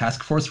call them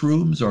task force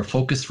rooms or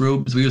focus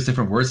rooms. We use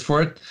different words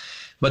for it,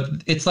 but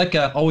it's like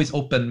a always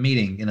open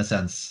meeting in a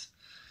sense.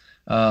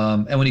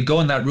 And when you go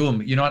in that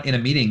room, you're not in a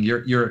meeting,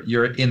 you're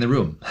in the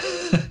room.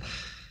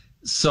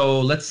 So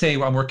let's say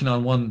I'm working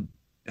on one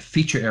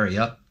feature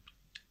area.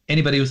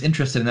 Anybody who's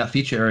interested in that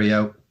feature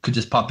area could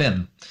just pop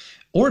in.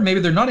 Or maybe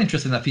they're not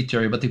interested in that feature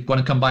area, but they want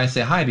to come by and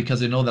say hi because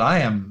they know that I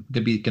am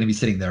going to be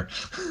sitting there.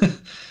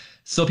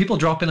 So people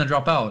drop in and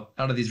drop out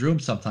of these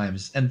rooms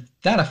sometimes. And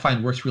that I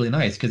find works really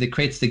nice because it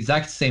creates the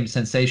exact same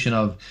sensation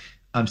of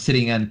I'm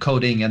sitting and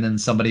coding, and then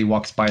somebody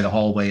walks by the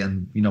hallway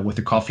and, with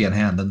a coffee in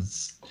hand and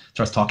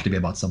starts talking to me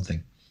about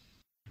something.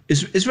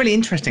 It's really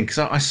interesting because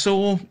I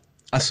saw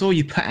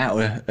you put out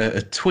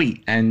a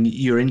tweet and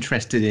you're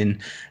interested in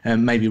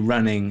maybe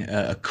running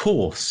a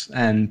course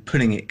and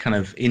putting it kind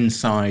of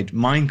inside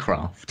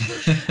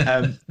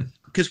Minecraft.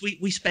 Because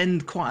we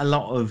spend quite a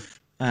lot of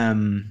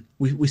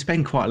we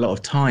spend quite a lot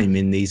of time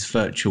in these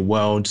virtual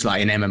worlds,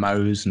 like in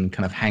MMOs and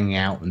kind of hanging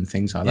out and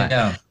things like that.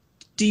 Yeah.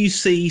 Do you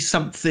see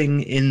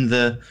something in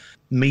the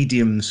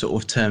medium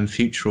sort of term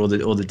future or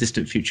the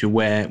distant future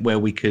where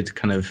we could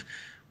kind of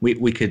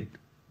we could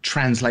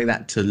translate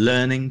that to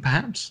learning,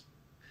 perhaps?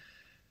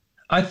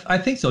 I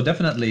think so,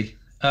 definitely.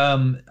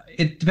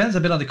 It depends a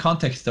bit on the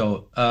context,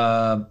 though.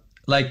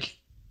 Like,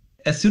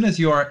 as soon as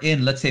you are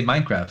in, let's say,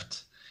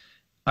 Minecraft,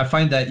 I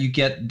find that you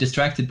get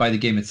distracted by the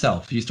game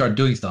itself. You start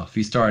doing stuff.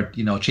 You start,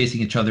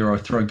 chasing each other or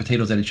throwing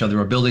potatoes at each other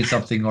or building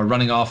something or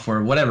running off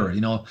or whatever,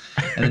 And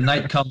then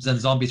night comes and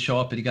zombies show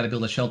up and you got to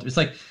build a shelter. It's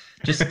like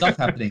just stuff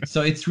happening.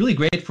 So it's really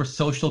great for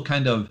social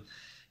kind of,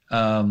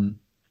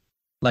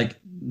 like,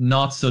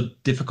 not so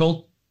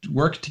difficult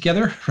work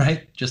together,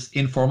 right? Just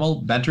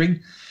informal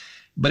bantering.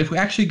 But if we're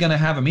actually going to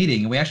have a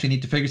meeting and we actually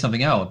need to figure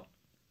something out,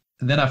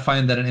 then I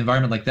find that an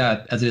environment like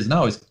that, as it is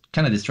now, is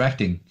kind of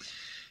distracting.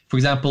 For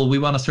example, we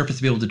want a surface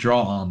to be able to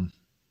draw on.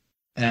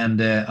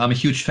 And I'm a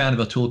huge fan of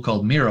a tool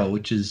called Miro,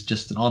 which is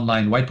just an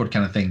online whiteboard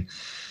kind of thing.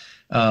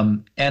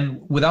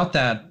 And without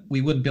that,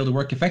 we wouldn't be able to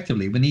work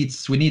effectively. We need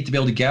to be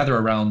able to gather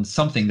around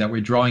something that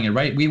we're drawing and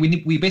writing.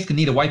 We basically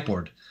need a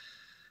whiteboard.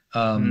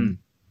 And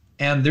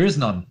there is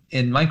none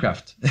in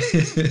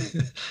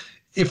Minecraft.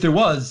 If there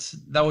was,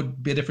 that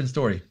would be a different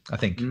story, I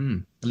think,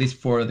 at least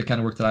for the kind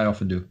of work that I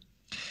often do.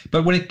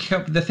 But when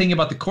the thing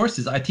about the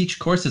courses, I teach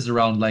courses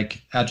around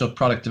like agile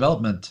product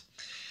development.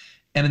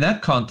 And in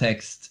that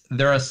context,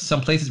 there are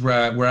some places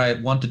where I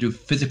want to do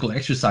physical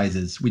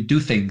exercises. We do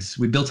things,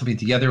 we build something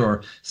together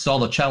or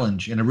solve a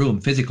challenge in a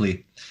room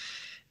physically.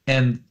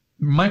 And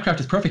Minecraft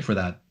is perfect for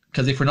that,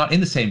 because if we're not in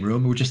the same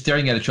room, we're just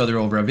staring at each other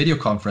over a video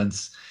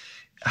conference.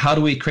 How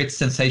do we create the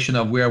sensation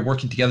of we're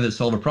working together to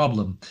solve a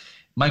problem?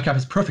 Minecraft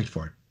is perfect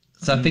for it.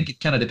 So I think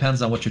it kind of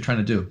depends on what you're trying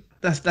to do.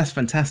 That's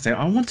fantastic.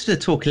 I wanted to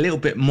talk a little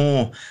bit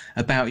more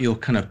about your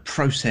kind of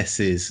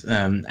processes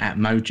at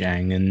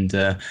Mojang, and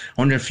I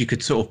wonder if you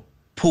could sort of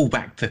pull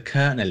back the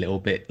curtain a little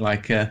bit.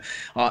 Like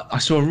I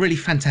saw a really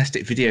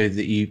fantastic video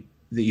that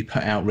you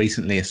put out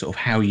recently, of sort of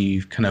how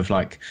you kind of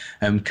like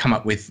come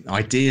up with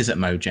ideas at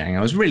Mojang.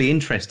 I was really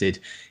interested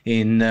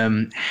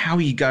in how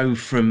you go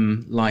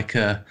from like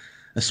a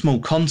small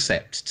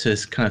concept to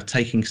kind of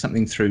taking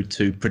something through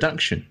to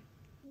production.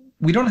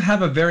 We don't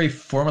have a very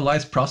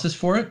formalized process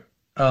for it.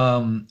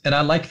 And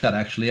I like that,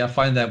 actually. I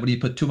find that when you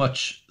put too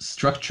much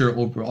structure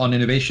on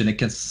innovation, it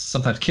can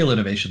sometimes kill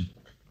innovation.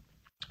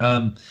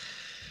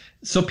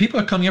 So people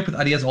are coming up with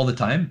ideas all the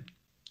time,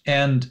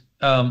 and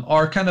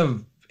are kind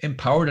of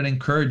empowered and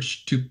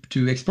encouraged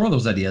to explore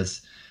those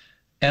ideas.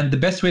 And the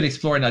best way to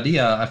explore an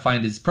idea, I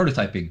find, is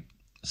prototyping.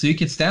 So you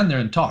can stand there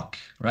and talk,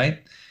 right?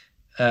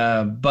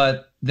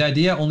 But the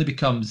idea only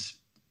becomes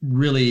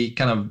really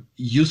kind of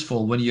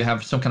useful when you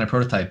have some kind of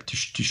prototype to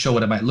show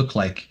what it might look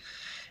like.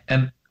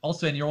 And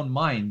also in your own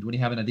mind, when you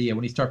have an idea,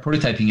 when you start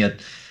prototyping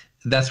it,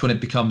 that's when it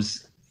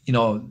becomes,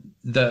 the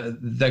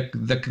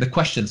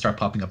questions start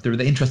popping up. They're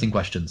the interesting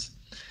questions.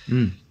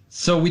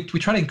 So we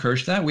try to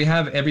encourage that. We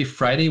have every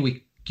Friday,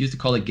 we used to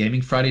call it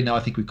Gaming Friday. Now I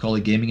think we call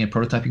it Gaming and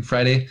Prototyping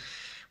Friday,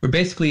 where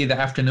basically the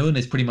afternoon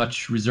is pretty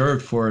much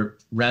reserved for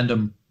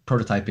random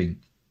prototyping.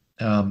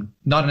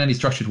 Not in any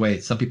structured way.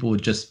 Some people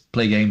would just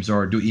play games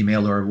or do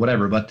email or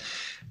whatever, but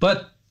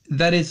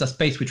that is a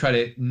space we try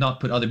to not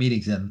put other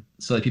meetings in,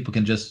 so that people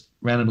can just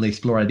randomly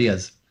explore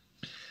ideas.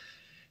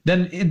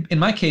 Then in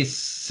my case,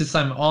 since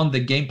I'm on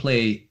the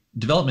gameplay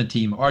development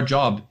team, our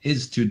job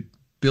is to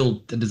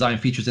build and design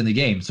features in the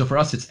game. So for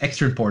us, it's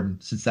extra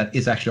important, since that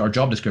is actually our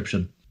job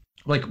description.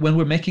 Like when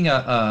we're making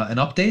an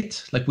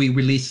update, like we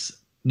release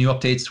new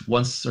updates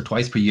once or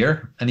twice per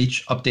year, and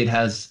each update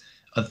has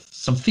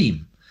some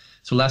theme.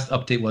 So last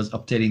update was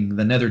updating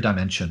the Nether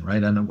dimension,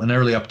 right? And an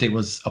early update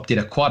was Update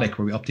Aquatic,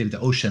 where we updated the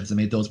oceans and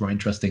made those more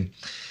interesting.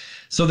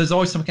 So there's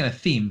always some kind of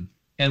theme.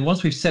 And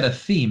once we've set a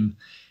theme,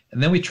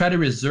 and then we try to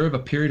reserve a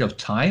period of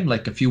time,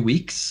 like a few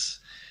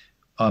weeks,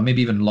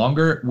 maybe even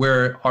longer,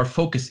 where our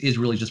focus is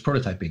really just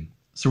prototyping.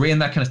 So we're in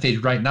that kind of stage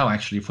right now,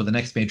 actually, for the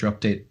next major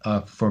update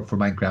for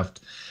Minecraft.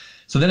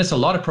 So then it's a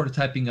lot of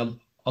prototyping,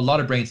 a lot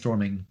of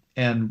brainstorming,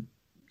 and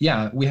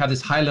yeah, we have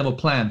this high-level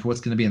plan for what's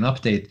going to be an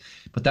update,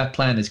 but that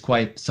plan is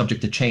quite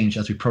subject to change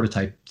as we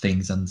prototype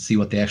things and see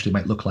what they actually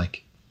might look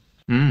like.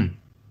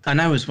 I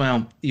know as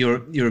well,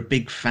 you're a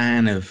big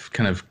fan of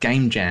kind of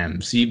game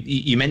jams.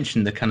 You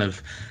mentioned the kind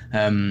of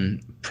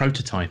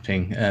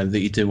prototyping that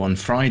you do on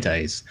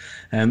Fridays.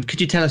 Could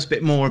you tell us a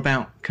bit more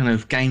about kind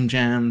of game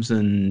jams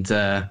and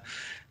the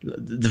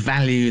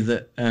value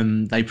that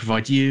they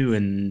provide you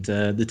and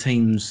the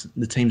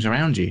teams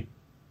around you?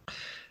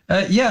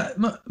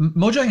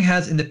 Mojang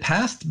has in the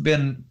past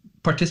been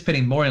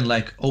participating more in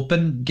like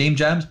open game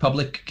jams,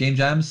 public game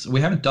jams. We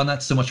haven't done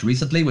that so much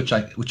recently, which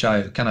I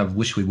kind of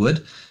wish we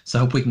would. So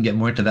I hope we can get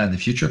more into that in the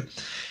future.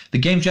 The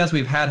game jams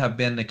we've had have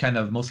been kind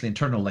of mostly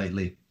internal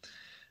lately,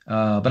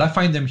 but I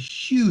find them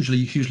hugely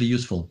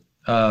useful.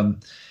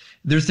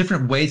 There's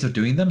different ways of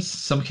doing them.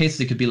 Some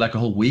cases it could be like a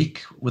whole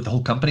week with the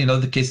whole company. In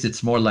other cases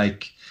it's more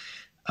like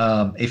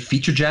a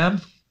feature jam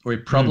or a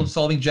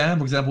problem-solving jam.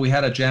 For example, we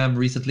had a jam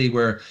recently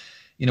where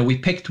we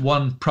picked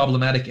one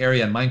problematic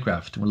area in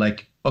Minecraft. We're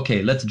like,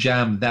 okay, let's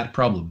jam that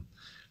problem.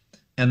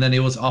 And then it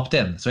was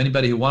opt-in. So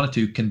anybody who wanted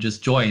to can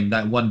just join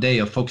that one day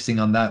of focusing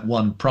on that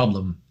one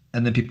problem.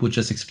 And then people would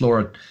just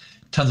explore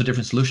tons of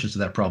different solutions to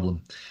that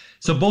problem.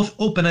 So both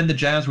open-ended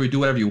jams where you do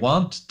whatever you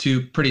want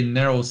to pretty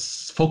narrow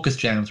focus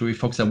jams where we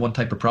focus on one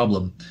type of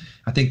problem.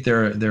 I think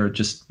they're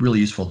just really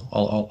useful,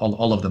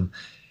 all of them.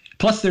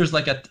 Plus there's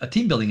like a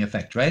team building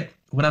effect, right?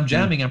 When I'm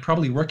jamming, I'm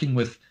probably working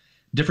with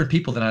different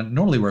people than I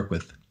normally work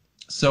with.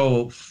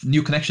 So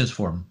new connections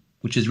form,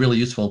 which is really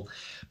useful.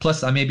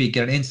 Plus, I maybe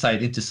get an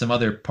insight into some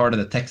other part of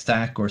the tech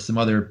stack or some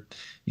other,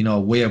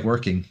 way of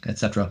working,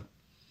 etc.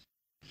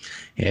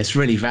 Yeah, it's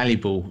really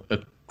valuable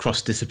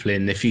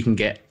cross-discipline if you can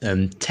get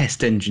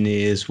test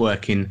engineers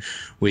working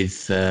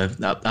with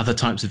other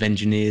types of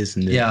engineers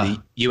and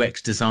the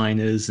UX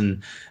designers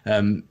and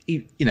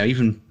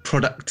even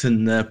product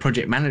and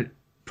project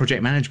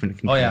management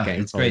can get involved.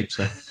 It's great.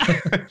 So.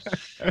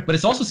 But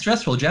it's also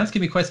stressful. Jams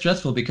can be quite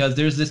stressful because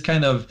there's this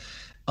kind of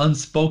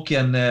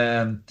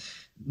unspoken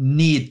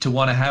need to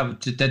want to have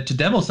to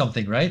demo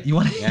something, right? You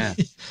want to. Yeah.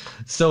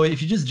 So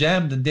if you just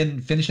jammed and didn't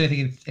finish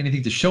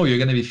anything to show, you're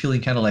going to be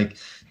feeling kind of like,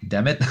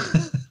 damn it.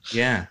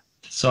 Yeah.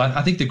 So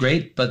I think they're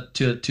great, but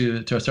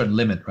to a certain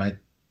limit, right?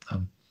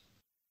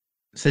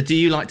 So do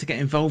you like to get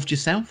involved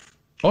yourself?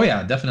 Oh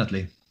yeah,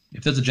 definitely.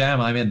 If there's a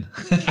jam, I'm in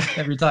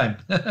every time.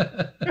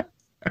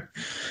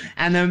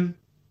 And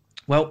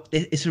well,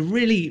 it's a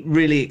really,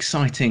 really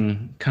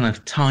exciting kind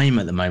of time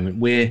at the moment.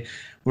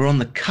 We're on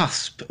the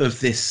cusp of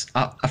this.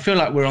 I feel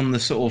like we're on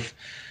this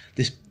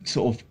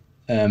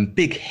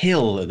big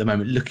hill at the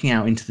moment, looking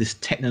out into this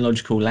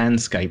technological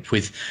landscape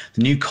with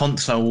the new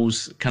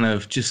consoles kind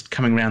of just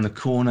coming around the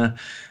corner.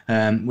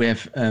 We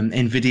have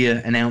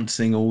Nvidia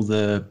announcing all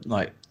the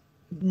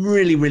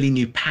really, really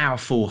new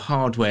powerful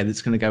hardware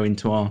that's going to go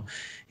into our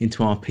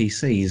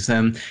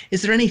PCs.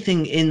 Is there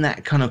anything in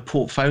that kind of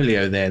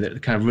portfolio there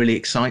that kind of really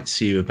excites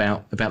you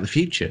about the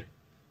future?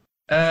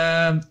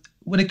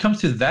 When it comes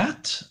to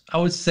that, I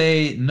would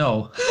say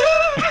no.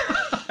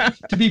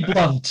 To be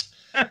blunt,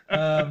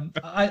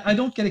 I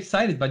don't get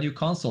excited by new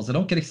consoles. I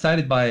don't get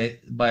excited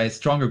by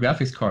stronger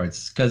graphics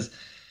cards because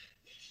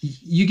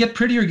you get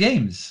prettier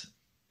games.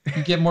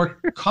 you get more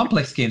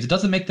complex games. It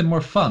doesn't make them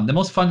more fun. The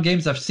most fun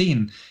games I've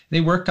seen,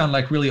 they work on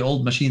like really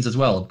old machines as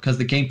well because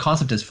the game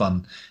concept is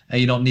fun and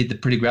you don't need the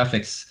pretty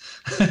graphics.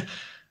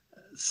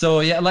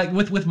 So yeah, like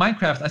with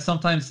Minecraft, I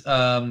sometimes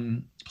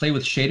play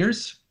with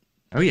shaders.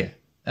 Oh yeah.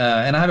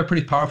 And I have a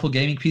pretty powerful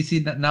gaming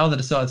PC now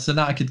so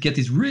now I could get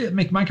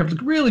make Minecraft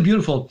look really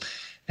beautiful.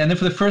 And then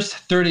for the first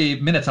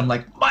 30 minutes, I'm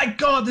like, my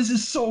God, this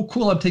is so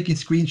cool. I'm taking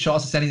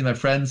screenshots and sending to my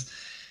friends.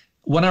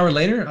 1 hour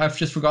later, I've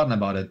just forgotten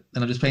about it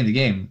and I'm just playing the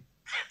game.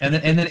 And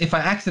then if I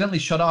accidentally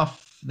shut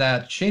off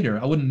that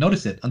shader, I wouldn't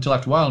notice it until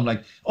after a while. I'm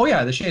like, oh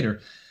yeah, the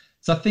shader.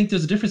 So I think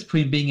there's a difference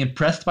between being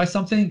impressed by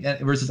something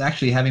versus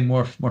actually having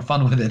more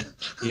fun with it.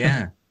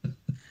 Yeah.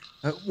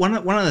 One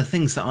of the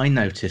things that I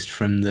noticed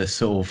from the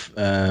sort of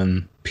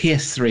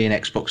PS3 and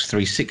Xbox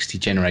 360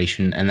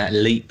 generation and that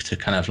leap to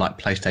kind of like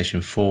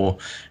PlayStation 4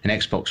 and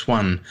Xbox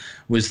One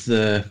was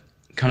the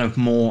kind of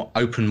more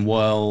open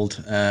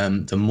world,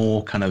 the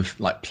more kind of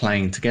like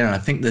playing together. And I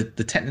think that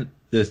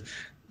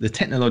the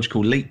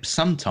technological leap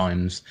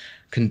sometimes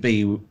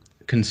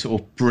can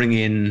sort of bring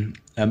in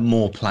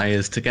more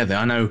players together.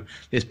 I know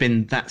there's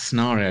been that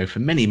scenario for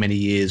many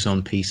years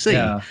on PC.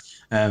 Yeah.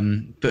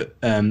 But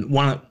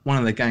one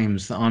of the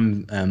games that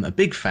I'm a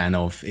big fan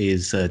of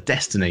is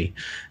Destiny,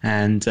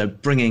 and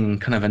bringing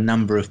kind of a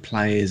number of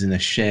players in a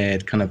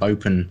shared kind of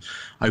open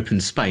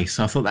space.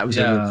 I thought that was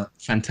a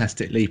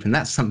fantastic leap, and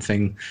that's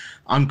something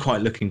I'm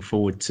quite looking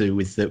forward to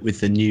with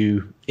the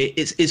new.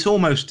 It's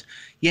almost,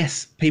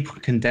 yes, people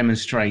can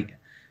demonstrate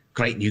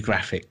great new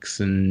graphics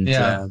and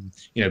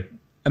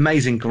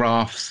amazing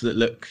graphs that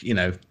look,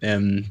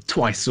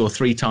 twice or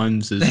three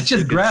times as... It's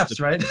just graphs,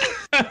 right?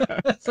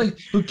 It's like,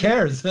 who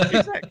cares?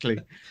 Exactly.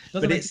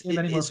 But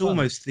it's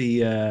almost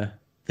the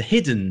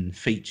hidden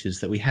features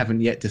that we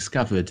haven't yet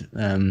discovered.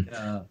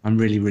 I'm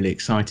really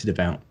excited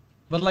about.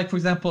 But like, for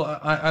example,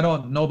 I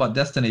don't know about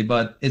Destiny,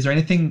 but is there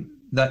anything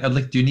that,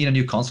 like, do you need a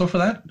new console for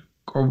that?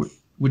 Or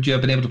would you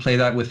have been able to play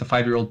that with a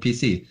 5-year-old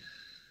PC?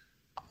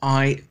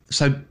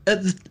 So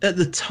at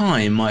the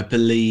time, I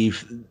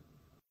believe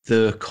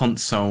the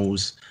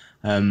consoles,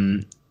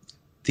 the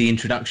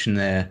introduction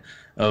there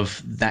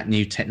of that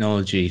new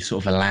technology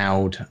sort of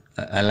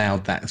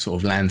allowed that sort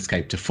of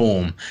landscape to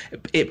form.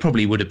 It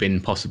probably would have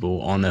been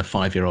possible on a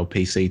 5-year-old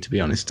PC, to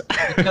be honest.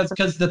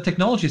 Because the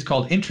technology is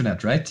called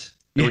internet, right?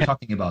 That we're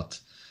talking about.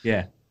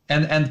 Yeah.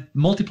 And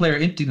multiplayer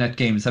internet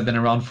games have been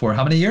around for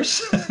how many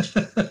years?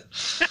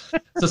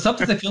 So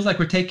sometimes it feels like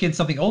we're taking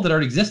something old that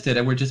already existed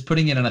and we're just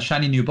putting it in a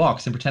shiny new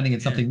box and pretending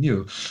it's something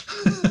new.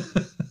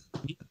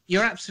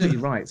 You're absolutely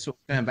right. So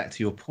going back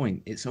to your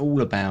point, it's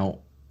all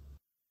about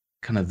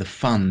kind of the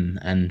fun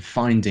and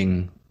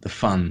finding the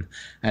fun.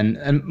 And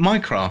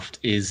Minecraft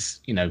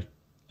is,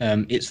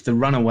 it's the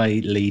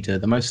runaway leader,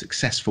 the most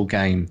successful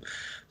game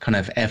kind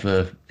of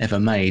ever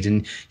made.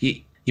 And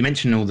you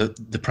mentioned all the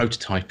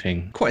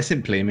prototyping. Quite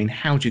simply, I mean,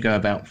 how do you go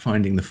about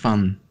finding the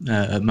fun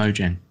at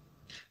Mojang?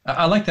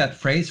 I like that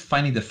phrase,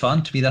 finding the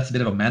fun. To me, that's a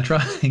bit of a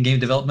mantra in game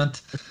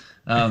development.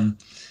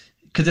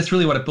 Because that's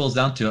really what it boils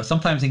down to.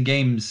 Sometimes in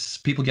games,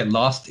 people get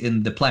lost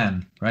in the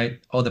plan, right?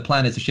 Oh, the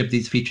plan is to ship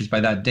these features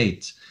by that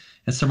date.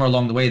 And somewhere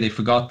along the way, they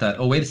forgot that,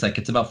 oh, wait a sec,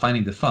 it's about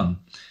finding the fun.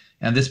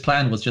 And this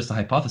plan was just a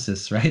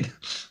hypothesis, right?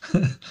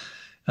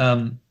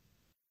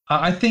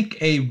 I think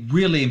a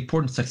really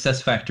important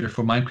success factor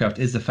for Minecraft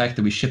is the fact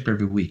that we ship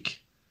every week.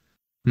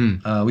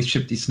 We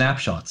ship these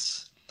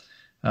snapshots.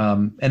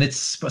 And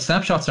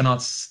snapshots are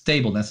not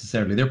stable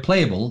necessarily. They're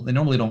playable. They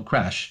normally don't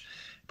crash.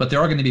 But they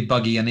are going to be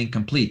buggy and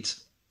incomplete.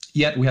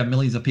 Yet we have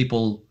millions of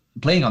people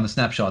playing on the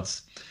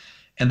snapshots.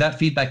 And that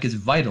feedback is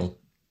vital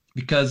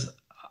because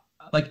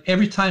like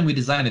every time we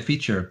design a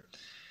feature,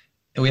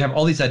 we have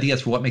all these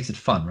ideas for what makes it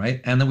fun, right?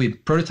 And then we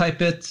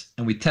prototype it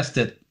and we test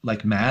it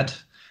like mad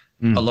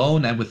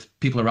alone and with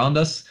people around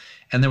us.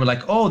 And then we're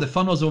like, oh, the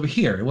fun was over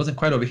here. It wasn't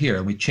quite over here.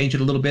 And we change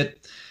it a little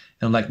bit.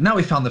 And I'm like, now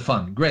we found the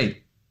fun.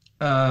 Great.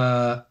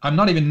 I'm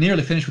not even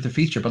nearly finished with the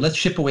feature, but let's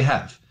ship what we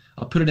have.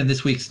 I'll put it in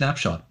this week's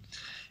snapshot.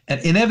 And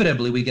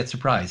inevitably, we get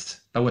surprised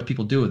by what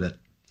people do with it.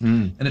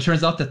 And it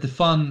turns out that the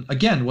fun,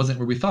 again, wasn't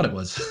where we thought it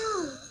was.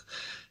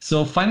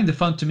 So finding the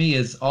fun to me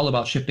is all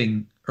about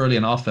shipping early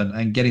and often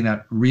and getting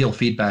that real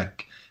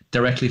feedback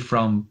directly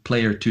from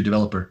player to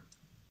developer.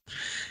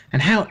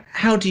 And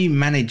how do you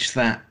manage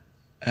that?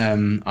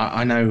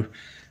 I know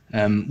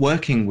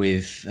working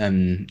with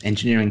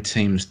engineering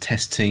teams,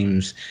 test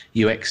teams,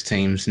 UX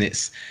teams, and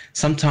it's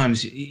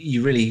sometimes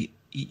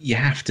you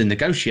have to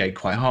negotiate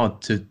quite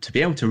hard to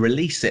be able to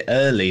release it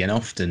early and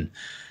often,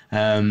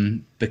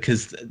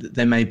 because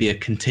there may be a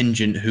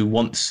contingent who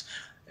wants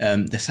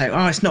they say,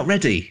 oh, it's not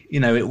ready.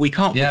 We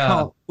can't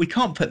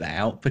put that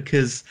out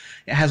because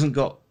it hasn't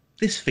got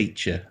this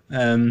feature.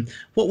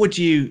 What would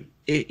you,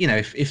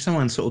 if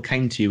someone sort of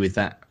came to you with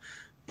that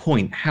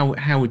point,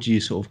 how would you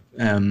sort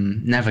of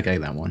navigate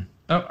that one?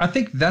 I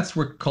think that's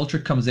where culture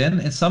comes in.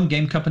 In some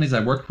game companies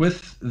I worked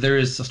with, there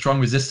is a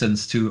strong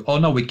resistance to, oh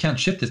no, we can't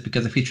ship this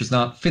because the feature's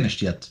not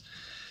finished yet.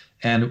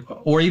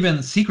 Or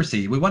even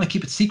secrecy. We want to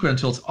keep it secret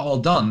until it's all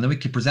done. Then we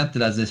can present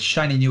it as this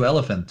shiny new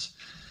elephant.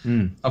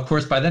 Of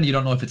course, by then you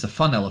don't know if it's a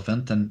fun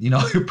elephant, and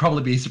you'll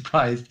probably be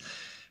surprised.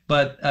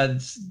 But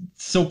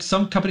so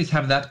some companies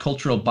have that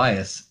cultural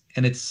bias,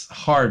 and it's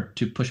hard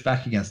to push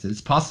back against it.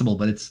 It's possible,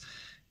 but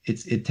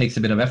it takes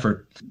a bit of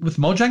effort. With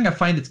Mojang, I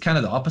find it's kind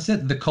of the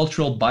opposite. The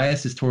cultural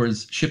bias is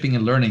towards shipping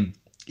and learning,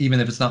 even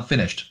if it's not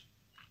finished.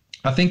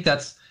 I think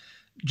that's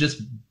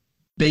just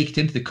baked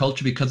into the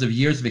culture because of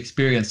years of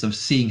experience of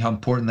seeing how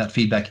important that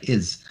feedback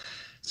is.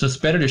 So it's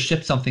better to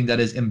ship something that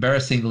is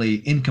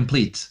embarrassingly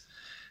incomplete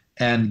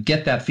and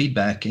get that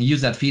feedback and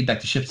use that feedback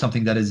to ship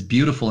something that is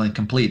beautiful and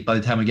complete by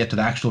the time we get to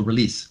the actual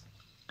release.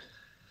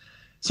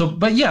 So,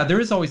 but yeah, there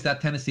is always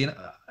that tendency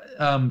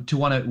to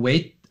want to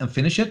wait and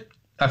finish it.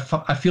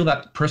 I feel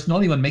that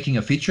personally when making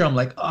a feature. I'm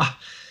like,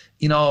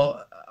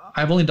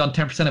 I've only done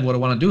 10% of what I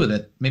want to do with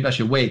it. Maybe I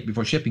should wait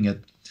before shipping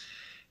it.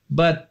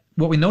 But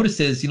what we notice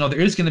is, there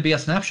is going to be a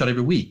snapshot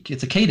every week.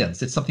 It's a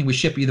cadence. It's something we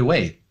ship either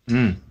way.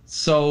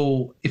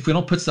 So if we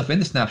don't put stuff in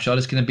the snapshot,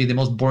 it's going to be the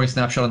most boring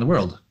snapshot in the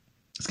world.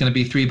 It's going to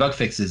be 3 bug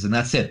fixes and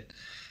that's it.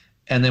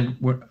 And then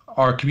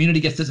our community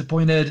gets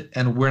disappointed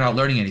and we're not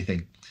learning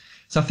anything.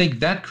 So I think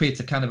that creates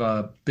a kind of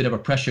a bit of a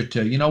pressure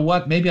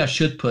to, maybe I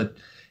should put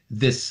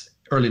this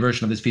early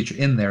version of this feature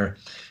in there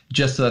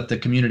just so that the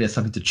community has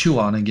something to chew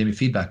on and give me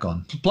feedback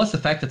on. Plus the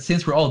fact that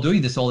since we're all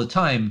doing this all the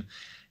time,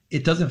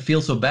 it doesn't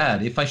feel so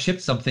bad. If I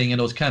shipped something and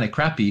it was kind of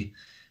crappy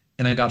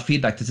and I got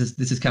feedback, this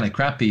is kind of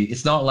crappy,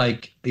 it's not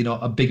like,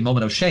 a big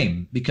moment of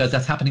shame because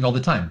that's happening all the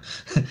time.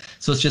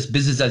 So it's just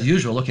business as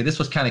usual. Okay, this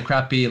was kind of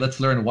crappy. Let's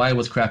learn why it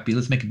was crappy.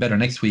 Let's make it better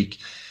next week.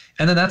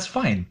 And then that's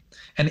fine.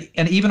 And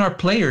even our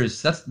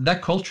players, that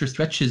culture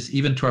stretches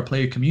even to our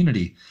player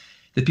community.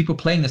 The people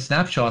playing the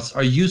snapshots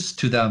are used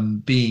to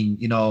them being,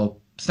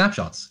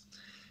 snapshots.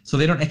 So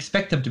they don't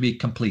expect them to be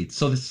complete.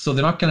 So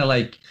they're not going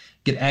to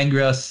get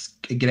angry at us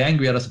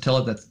and tell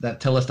us that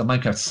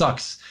Minecraft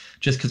sucks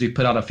just because we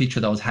put out a feature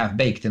that was half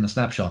baked in a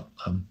snapshot.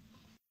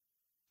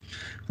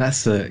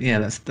 That's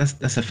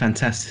a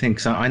fantastic thing.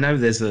 So I know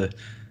there's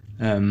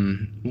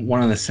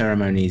one of the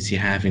ceremonies you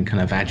have in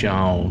kind of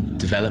agile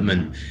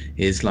development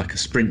is like a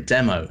sprint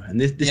demo,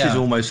 and this is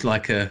almost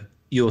like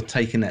you're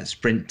taking that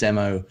sprint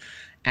demo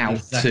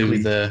out to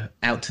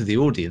the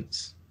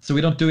audience. So we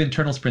don't do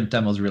internal sprint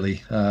demos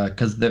really,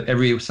 because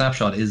every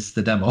snapshot is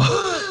the demo.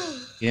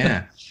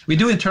 Yeah. We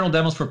do internal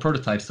demos for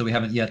prototypes, so we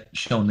haven't yet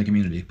shown the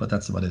community, but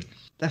that's about it.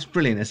 That's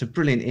brilliant. It's a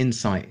brilliant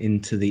insight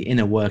into the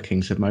inner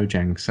workings of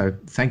Mojang. So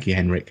thank you,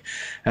 Henrik.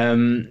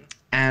 And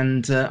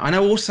I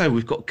know also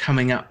we've got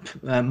coming up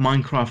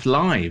Minecraft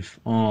Live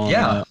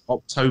on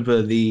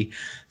October the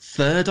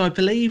 3rd, I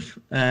believe.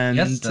 And,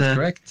 yes, that's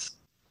correct.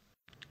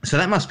 So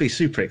that must be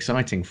super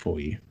exciting for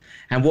you.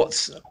 And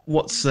what's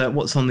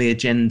on the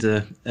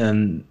agenda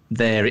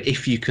there,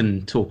 if you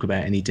can talk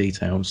about any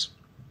details?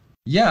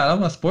 Yeah, I don't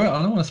want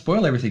to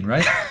spoil everything,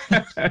 right?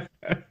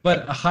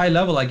 But a high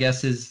level, I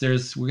guess, is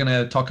we're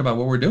gonna talk about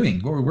what we're doing,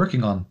 what we're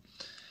working on,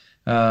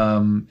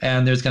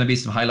 and there's gonna be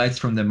some highlights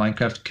from the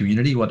Minecraft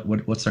community.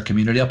 What's our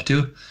community up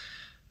to?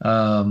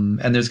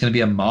 And there's gonna be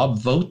a mob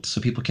vote,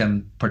 so people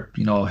can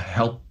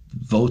help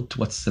vote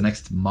what's the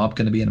next mob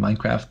gonna be in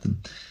Minecraft.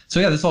 And so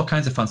yeah, there's all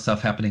kinds of fun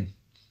stuff happening.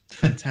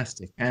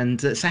 Fantastic.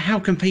 And so how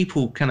can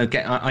people kind of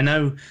get? I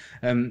know.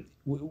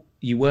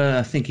 You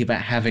were thinking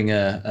about having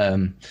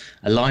a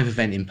live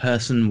event in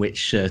person,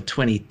 which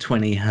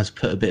 2020 has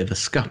put a bit of a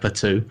scupper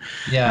to.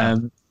 Yeah.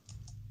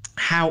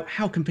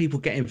 How can people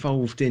get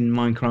involved in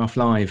Minecraft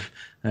Live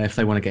if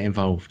they want to get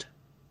involved?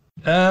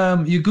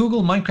 You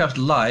Google Minecraft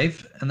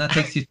Live, and that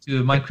takes you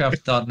to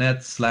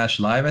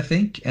minecraft.net/live, I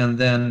think. And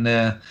then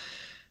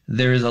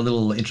there is a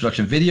little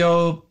introduction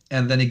video.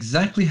 And then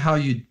exactly how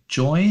you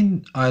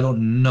join, I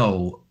don't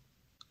know,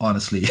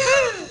 honestly.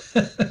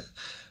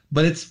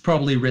 But it's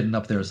probably written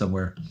up there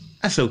somewhere.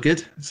 That's all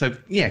good. So,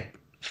 yeah,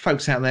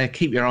 folks out there,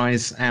 keep your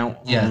eyes out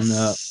on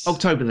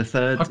October the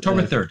 3rd.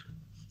 October 3rd.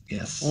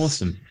 Yes.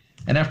 Awesome.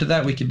 And after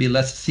that, we can be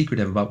less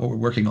secretive about what we're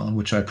working on,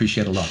 which I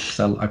appreciate a lot,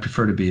 because I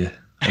prefer to be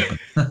open.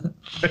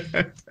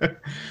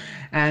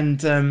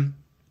 And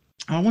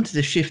I wanted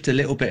to shift a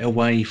little bit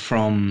away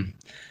from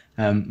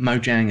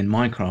Mojang and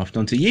Minecraft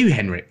onto you,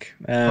 Henrik.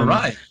 All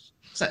right.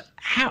 So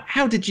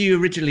how did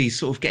you originally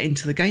sort of get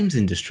into the games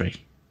industry?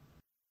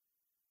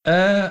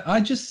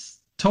 I just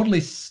totally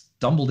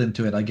stumbled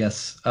into it, I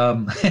guess.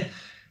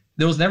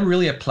 There was never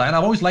really a plan.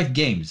 I've always liked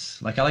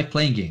games. I like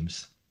playing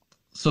games.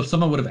 So if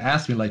someone would have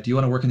asked me, do you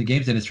want to work in the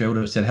games industry? I would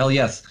have said, hell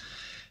yes.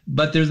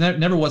 But there's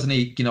never was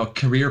any,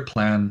 career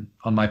plan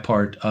on my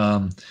part.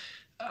 I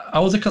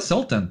was a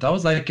consultant. I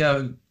was like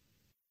a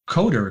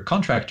coder,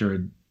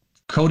 contractor,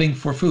 coding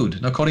for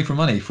food. No, coding for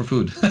money, for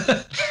food.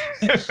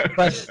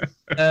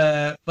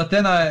 But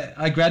then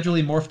I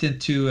gradually morphed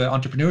into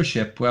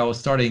entrepreneurship, where I was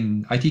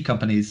starting IT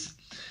companies.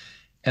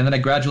 And then I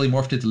gradually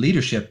morphed into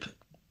leadership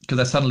because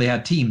I suddenly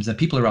had teams and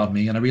people around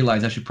me. And I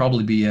realized I should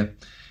probably be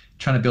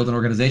trying to build an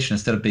organization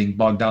instead of being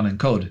bogged down in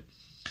code.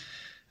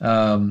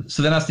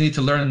 So then I need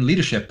to learn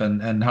leadership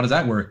and how does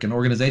that work, and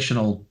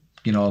organizational,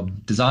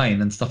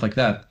 design and stuff like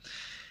that.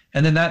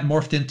 And then that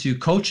morphed into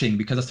coaching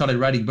because I started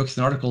writing books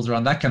and articles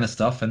around that kind of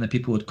stuff. And then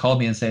people would call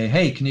me and say,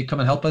 hey, can you come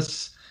and help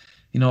us,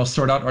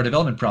 sort out our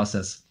development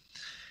process?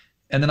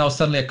 And then I was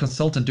suddenly a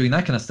consultant doing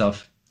that kind of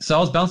stuff. So I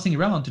was bouncing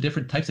around to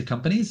different types of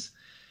companies.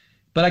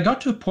 But I got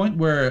to a point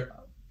where,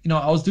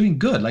 I was doing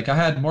good. Like I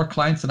had more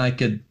clients than I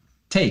could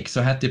take.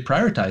 So I had to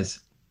prioritize.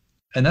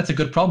 And that's a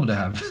good problem to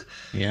have.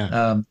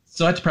 Yeah.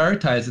 So I had to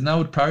prioritize. And I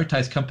would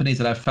prioritize companies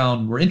that I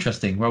found were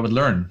interesting, where I would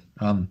learn.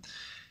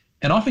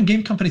 And often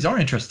game companies are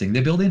interesting.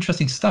 They build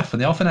interesting stuff,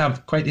 and they often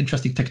have quite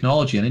interesting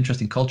technology and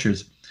interesting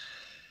cultures.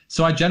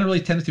 So I generally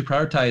tend to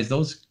prioritize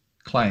those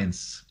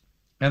clients.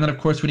 And then, of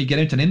course, when you get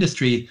into an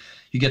industry,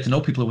 you get to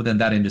know people within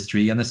that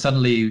industry. And then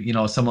suddenly,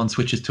 someone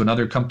switches to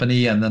another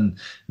company, and then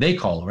they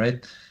call,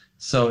 right?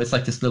 So it's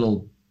like this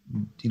little,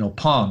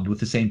 pond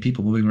with the same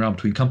people moving around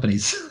between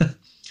companies.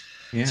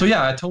 Yeah. So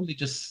yeah, I totally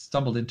just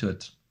stumbled into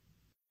it.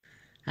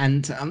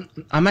 And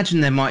I imagine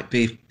there might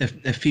be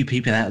a few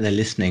people out there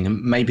listening, and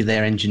maybe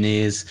they're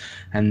engineers,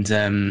 and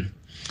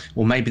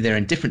or maybe they're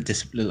in different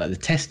disciplines, like the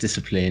test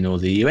discipline or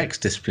the UX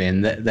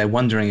discipline. They're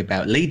wondering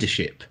about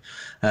leadership,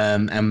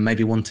 and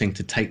maybe wanting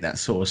to take that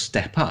sort of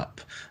step up.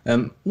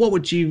 What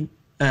would you,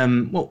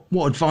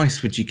 what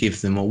advice would you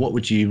give them, or what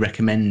would you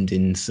recommend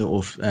in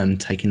sort of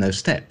taking those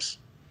steps?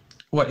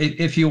 Well,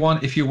 if you're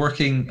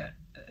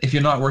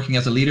not working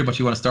as a leader, but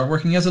you want to start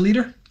working as a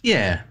leader?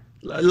 Yeah.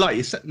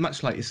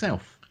 Much like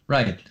yourself,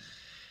 right?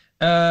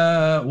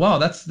 Wow,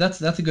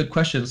 that's a good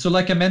question. So,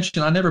 like I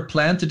mentioned, I never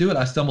planned to do it.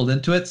 I stumbled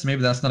into it, so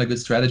maybe that's not a good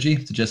strategy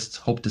to just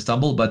hope to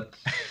stumble. But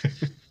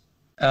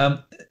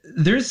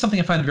there is something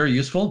I find very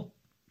useful,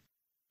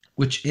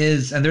 which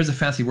is, and there's a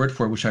fancy word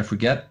for it, which I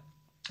forget,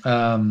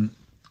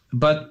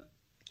 but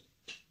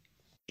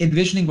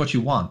envisioning what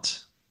you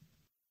want,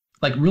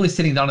 like really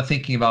sitting down and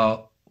thinking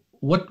about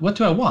what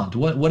do I want?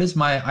 What is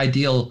my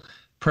ideal,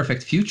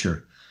 perfect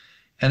future?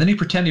 And then you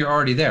pretend you're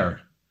already there.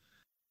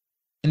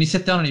 And you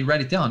sit down and you write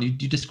it down. You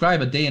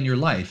describe a day in your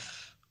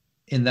life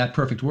in that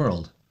perfect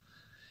world.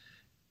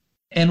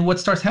 And what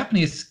starts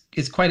happening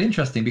is quite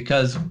interesting,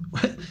 because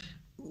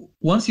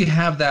once you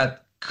have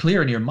that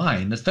clear in your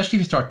mind, especially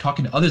if you start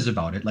talking to others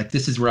about it, like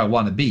this is where I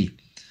want to be,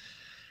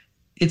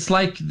 it's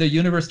like the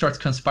universe starts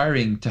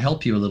conspiring to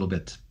help you a little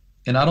bit.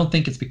 And I don't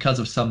think it's because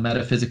of some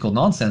metaphysical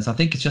nonsense. I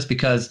think it's just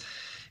because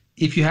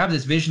if you have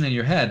this vision in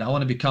your head, I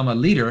want to become a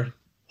leader,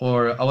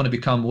 or I want to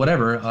become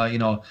whatever,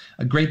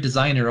 a great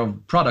designer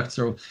of products.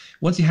 Or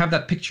once you have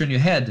that picture in your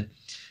head,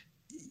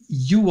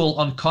 you will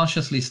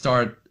unconsciously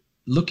start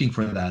looking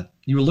for that.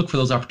 You will look for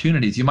those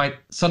opportunities. You might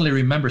suddenly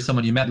remember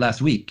someone you met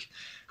last week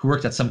who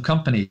worked at some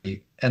company,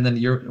 and then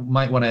you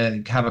might want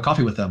to have a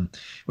coffee with them.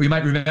 Or you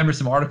might remember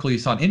some article you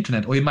saw on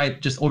internet, or you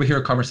might just overhear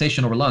a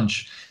conversation over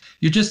lunch.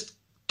 You're just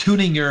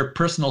tuning your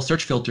personal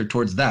search filter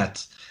towards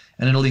that,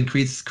 and it'll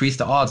increase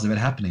the odds of it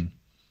happening.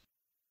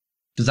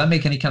 Does that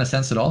make any kind of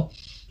sense at all?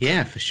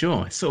 Yeah, for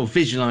sure. It's sort of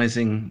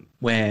visualizing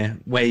where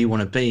you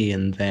want to be,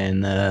 and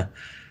then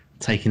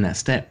taking that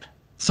step.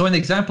 So in the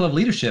example of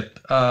leadership,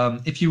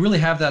 if you really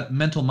have that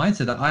mental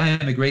mindset that I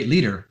am a great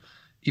leader,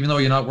 even though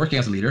you're not working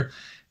as a leader,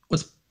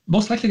 what's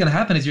most likely going to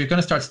happen is you're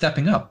going to start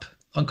stepping up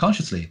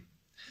unconsciously.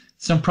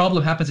 Some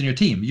problem happens in your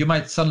team. You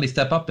might suddenly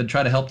step up and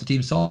try to help the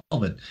team solve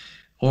it,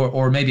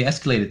 or maybe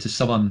escalate it to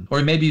someone,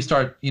 or maybe you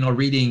start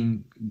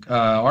reading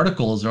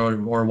articles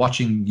or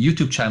watching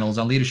YouTube channels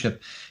on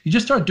leadership. You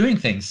just start doing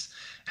things,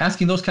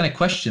 asking those kind of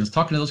questions,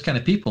 talking to those kind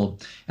of people,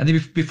 and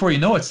then before you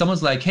know it,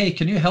 someone's like, "Hey,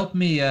 can you help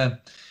me,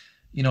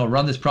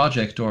 run this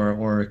project,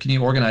 or can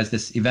you organize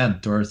this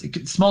event?" Or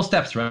small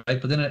steps, right?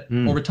 But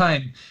then over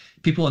time,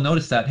 people will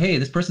notice that, hey,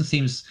 this person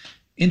seems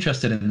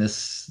interested in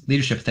this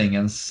leadership thing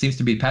and seems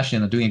to be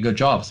passionate and doing a good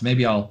job. So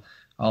maybe I'll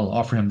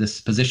offer him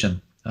this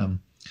position.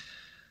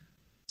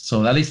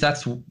 So at least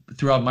that's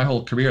throughout my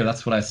whole career.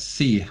 That's what I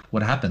see.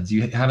 What happens?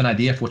 You have an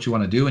idea of what you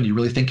want to do, and you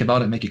really think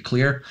about it, make it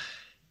clear.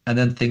 And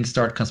then things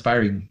start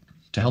conspiring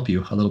to help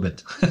you a little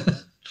bit.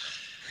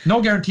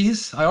 No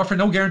guarantees. I offer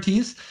no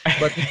guarantees,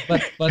 but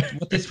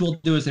what this will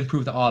do is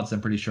improve the odds,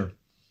 I'm pretty sure.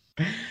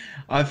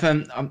 I've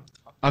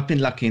been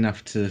lucky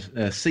enough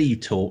to see you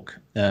talk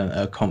at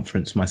a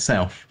conference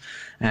myself,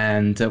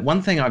 and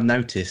one thing I've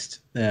noticed,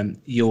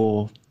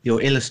 your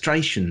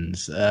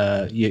illustrations,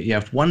 you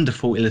have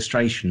wonderful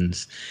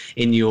illustrations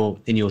in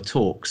your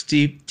talks. Do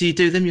you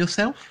do them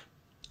yourself?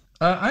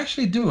 I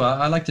actually do.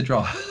 I like to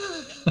draw.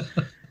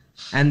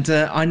 And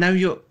I know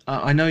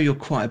you're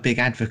quite a big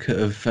advocate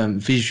of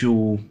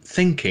visual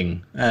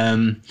thinking,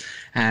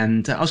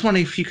 and I was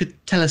wondering if you could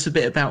tell us a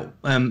bit about,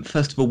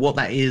 first of all, what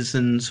that is,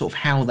 and sort of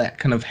how that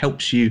kind of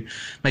helps you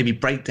maybe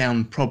break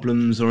down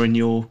problems or in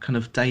your kind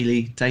of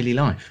daily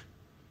life.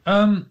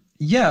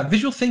 Yeah,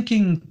 visual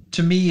thinking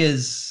to me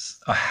is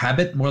a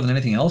habit more than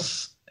anything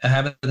else. A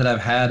habit that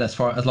I've had as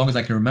long as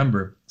I can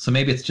remember. So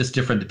maybe it's just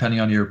different depending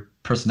on your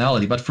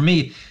personality. But for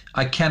me,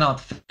 I cannot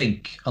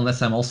think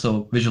unless I'm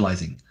also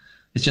visualizing.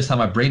 It's just how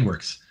my brain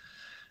works.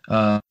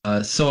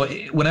 So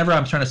whenever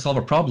I'm trying to solve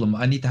a problem,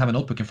 I need to have a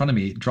notebook in front of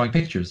me drawing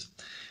pictures.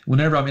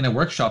 Whenever I'm in a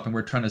workshop and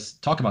we're trying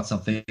to talk about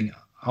something,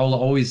 I'll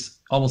always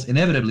almost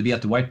inevitably be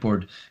at the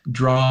whiteboard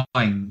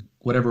drawing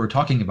whatever we're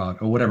talking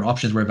about, or whatever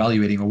options we're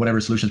evaluating, or whatever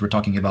solutions we're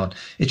talking about.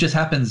 It just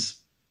happens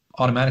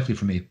automatically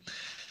for me.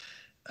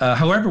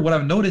 However, what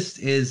I've noticed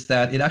is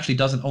that it actually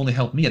doesn't only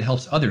help me, it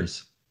helps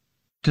others.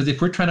 Because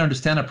if we're trying to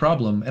understand a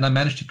problem and I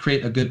manage to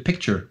create a good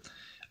picture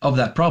of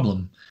that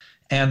problem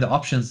and the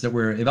options that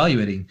we're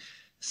evaluating,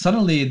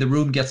 suddenly the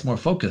room gets more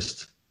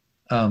focused.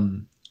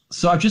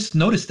 So I've just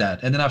noticed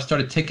that, and then I've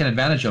started taking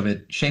advantage of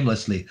it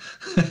shamelessly.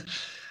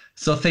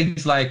 So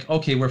things like,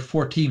 okay, we're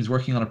 4 teams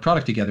working on a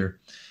product together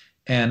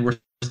and we're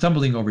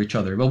stumbling over each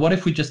other. But what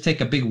if we just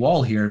take a big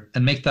wall here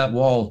and make that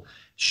wall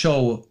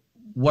show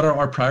what are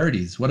our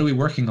priorities? What are we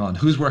working on?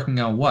 Who's working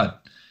on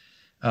what?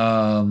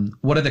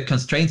 What are the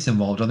constraints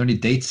involved? Are there any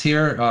dates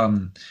here?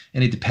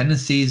 Any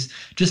dependencies?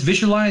 Just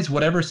visualize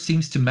whatever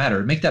seems to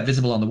matter. Make that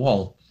visible on the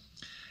wall.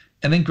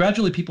 And then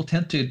gradually people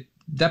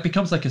that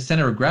becomes like a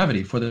center of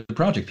gravity for the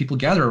project. People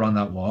gather around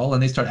that wall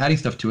and they start adding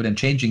stuff to it and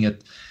changing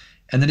it.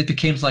 And then it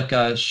becomes like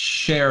a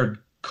shared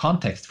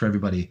context for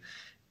everybody.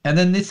 And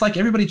then it's like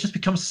everybody just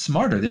becomes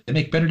smarter. They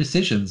make better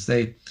decisions.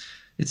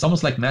 It's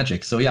almost like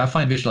magic. So yeah, I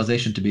find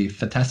visualization to be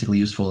fantastically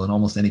useful in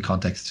almost any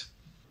context.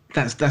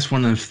 That's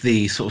one of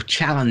the sort of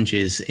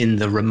challenges in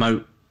the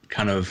remote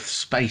kind of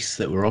space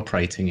that we're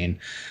operating in.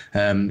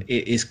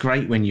 It's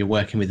great when you're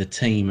working with a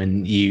team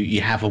and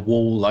you have a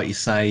wall, like you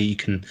say, you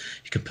can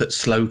put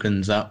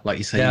slogans up, like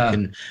you say, you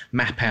can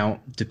map out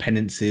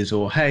dependencies,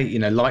 or hey,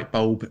 light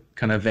bulb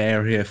kind of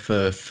area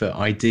for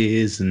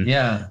ideas and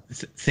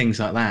things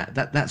like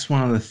that. That's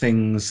one of the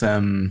things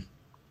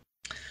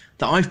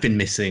that I've been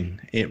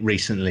missing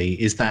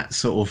recently, is that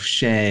sort of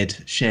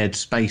shared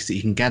space that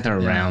you can gather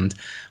around.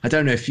 I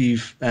don't know if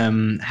you've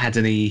had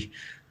any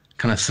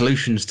kind of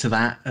solutions to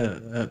that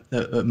at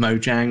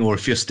Mojang, or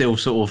if you're still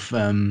sort of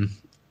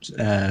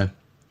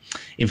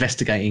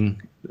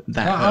investigating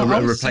that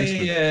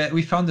replacement. Say,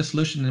 we found the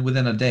solution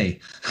within a day.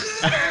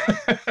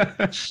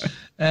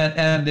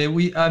 and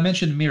I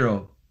mentioned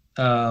Miro.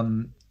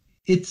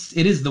 It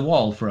is the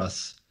wall for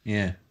us.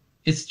 Yeah.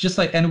 It's just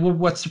like, and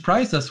what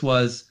surprised us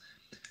was,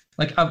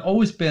 like, I've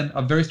always been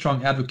a very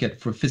strong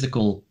advocate for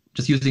physical,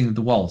 just using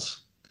the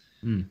walls.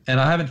 And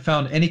I haven't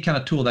found any kind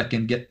of tool that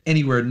can get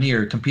anywhere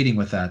near competing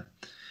with that.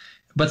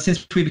 But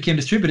since we became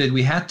distributed,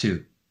 we had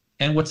to.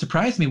 And what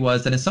surprised me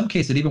was that in some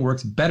cases it even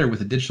works better with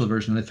the digital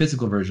version than the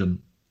physical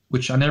version,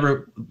 which I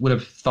never would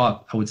have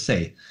thought I would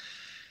say.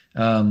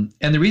 And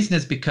the reason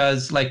is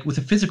because, like, with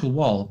a physical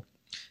wall,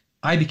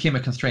 I became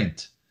a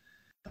constraint.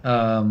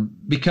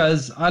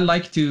 Because I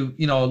like to,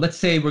 let's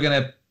say we're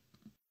going to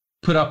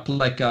put up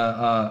like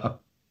a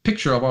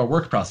picture of our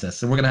work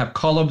process, and we're going to have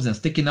columns and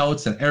sticky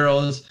notes and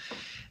arrows.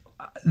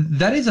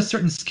 That is a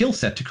certain skill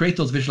set to create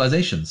those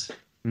visualizations.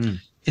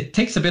 It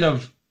takes a bit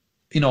of,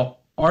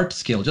 art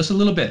skill, just a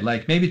little bit.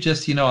 Like maybe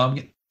just,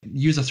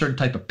 use a certain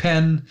type of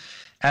pen,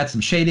 add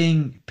some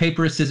shading,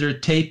 paper,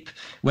 scissors, tape,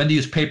 when to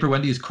use paper,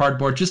 when to use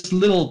cardboard, just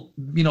little,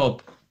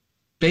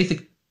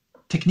 basic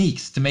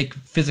techniques to make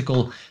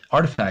physical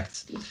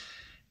artifacts.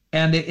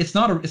 And it's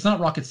not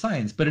rocket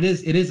science, but it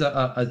is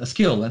a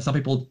skill. And some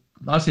people,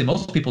 honestly,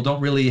 most people don't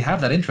really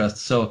have that interest.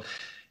 So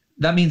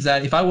that means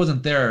that if I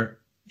wasn't there,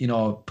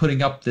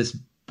 putting up this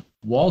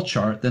wall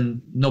chart,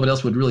 then nobody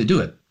else would really do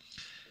it.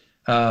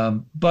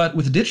 But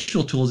with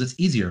digital tools, it's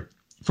easier.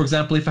 For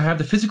example, if I have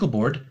the physical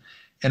board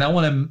and I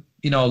want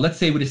to, let's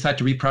say we decide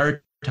to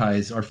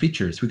reprioritize our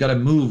features, we got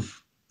to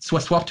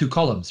swap 2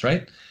 columns,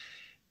 right?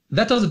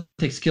 That doesn't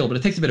take skill, but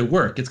it takes a bit of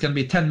work. It's going to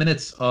be 10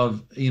 minutes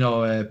of,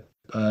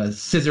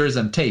 scissors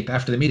and tape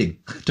after the meeting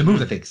to move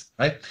the things,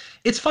 right?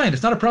 It's fine.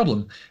 It's not a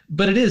problem,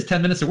 but it is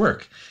 10 minutes of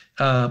work.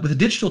 With a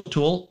digital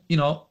tool,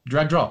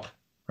 drag drop,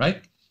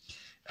 right?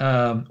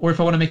 Or if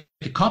I want to make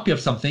a copy of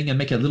something and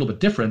make it a little bit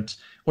different,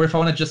 or if I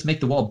want to just make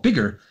the wall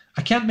bigger,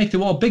 I can't make the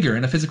wall bigger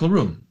in a physical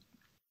room,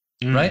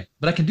 right?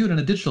 But I can do it in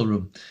a digital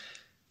room.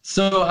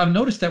 So I've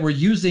noticed that we're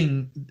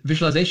using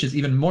visualizations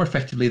even more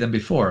effectively than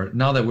before,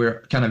 now that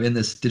we're kind of in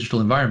this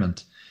digital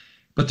environment.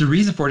 But the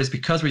reason for it is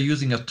because we're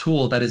using a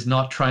tool that is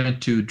not trying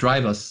to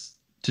drive us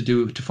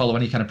to follow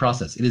any kind of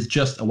process. It is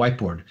just a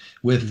whiteboard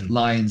with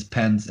lines,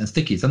 pens, and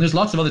stickies. And there's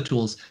lots of other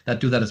tools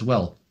that do that as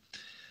well.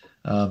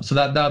 So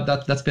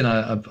that's been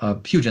a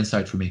huge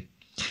insight for me.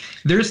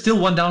 There is still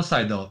one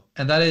downside though,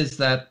 and that is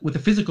that with a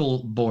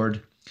physical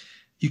board,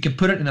 you can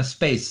put it in a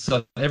space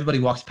so everybody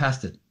walks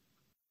past it,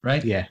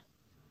 right? Yeah.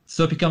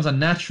 So it becomes a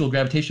natural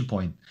gravitation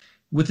point.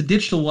 With the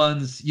digital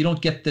ones, you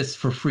don't get this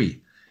for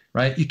free,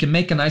 right? You can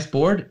make a nice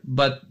board,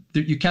 but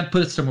you can't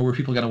put it somewhere where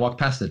people are going to walk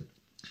past it.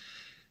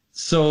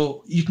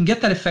 So you can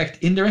get that effect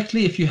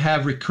indirectly if you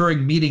have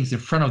recurring meetings in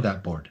front of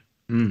that board.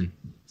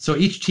 So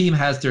each team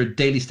has their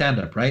daily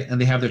stand-up, right?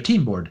 And they have their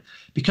team board.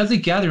 Because they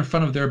gather in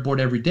front of their board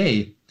every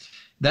day,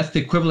 that's the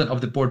equivalent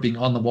of the board being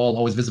on the wall,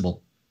 always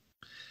visible.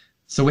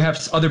 So we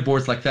have other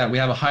boards like that. We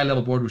have a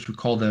high-level board, which we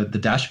call the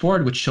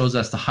dashboard, which shows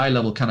us the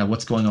high-level kind of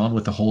what's going on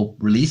with the whole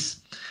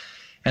release.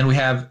 And we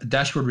have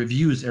dashboard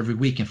reviews every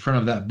week in front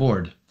of that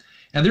board.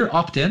 And they're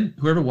opt-in.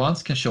 Whoever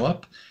wants can show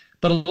up.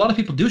 But a lot of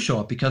people do show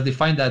up because they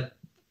find that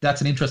that's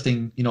an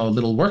interesting,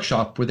 little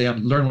workshop where they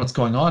learn what's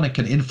going on and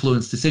can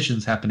influence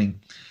decisions happening.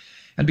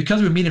 And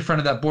because we meet in front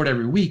of that board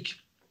every week,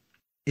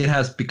 it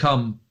has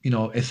become,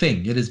 a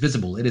thing. It is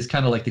visible. It is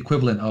kind of like the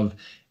equivalent of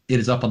it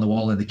is up on the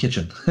wall in the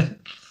kitchen.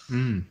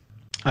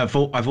 I've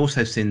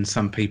also seen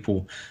some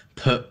people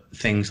put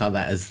things like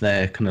that as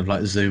their kind of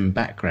like Zoom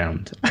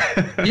background.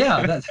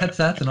 Yeah, that's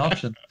an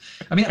option.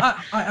 I mean,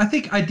 I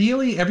think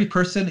ideally every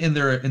person in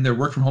their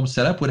work from home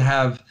setup would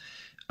have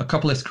a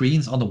couple of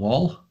screens on the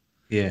wall.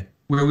 Yeah.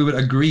 Where we would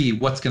agree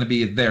what's going to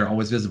be there,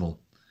 always visible.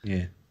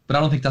 Yeah. But I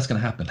don't think that's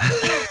going to happen.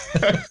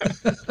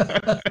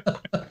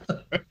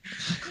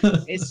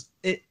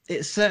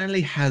 It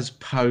certainly has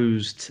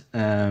posed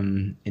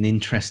an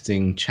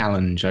interesting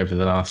challenge over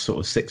the last sort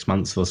of 6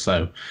 months or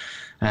so,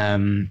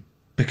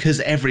 because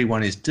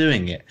everyone is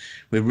doing it.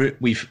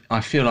 I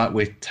feel like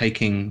we're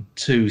taking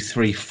 2,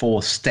 3,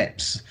 4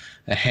 steps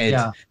ahead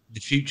in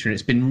the future, and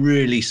it's been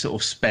really sort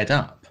of sped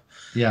up.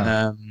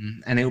 Yeah.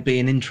 And it'll be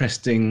an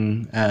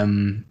interesting,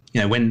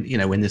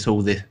 when this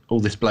all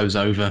this blows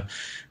over,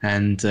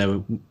 and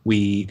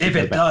we if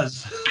it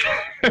does.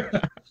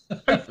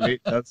 Hopefully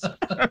it does.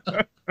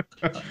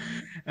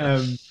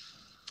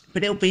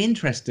 But it'll be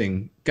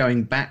interesting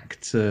going back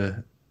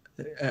to.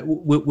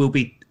 We'll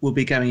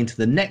be going into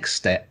the next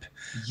step.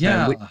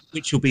 Yeah.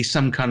 Which will be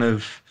some kind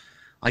of,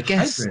 I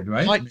guess. Hybrid,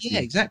 right? Yeah,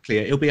 exactly.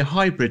 It'll be a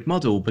hybrid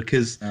model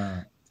because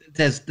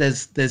there's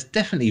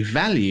definitely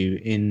value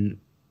in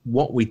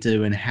what we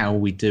do and how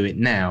we do it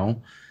now,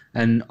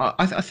 and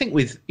I think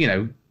with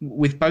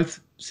both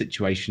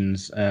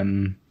situations,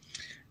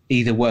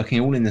 either working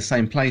all in the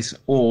same place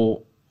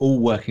or all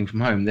working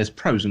from home, there's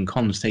pros and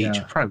cons to each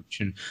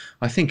approach, and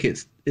I think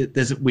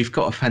we've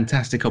got a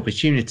fantastic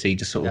opportunity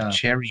to sort of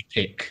cherry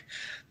pick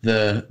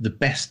the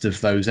best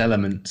of those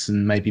elements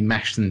and maybe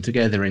mash them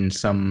together in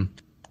some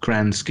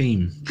grand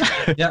scheme.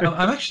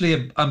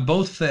 I'm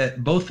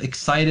both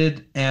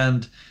excited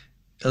and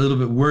a little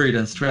bit worried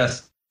and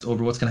stressed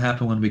over what's going to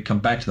happen when we come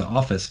back to the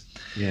office.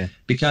 Yeah.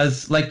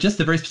 Because just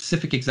a very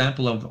specific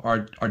example of our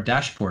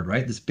dashboard,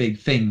 right? This big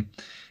thing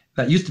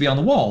that used to be on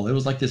the wall. It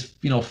was like this,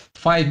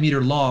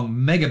 5-meter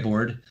long mega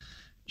board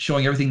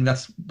showing everything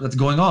that's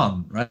going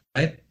on,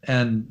 right?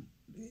 And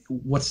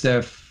what's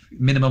the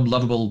minimum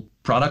lovable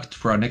product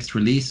for our next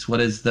release?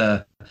 What is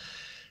the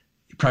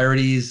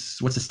priorities?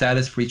 What's the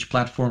status for each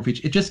platform?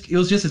 It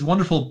was just this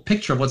wonderful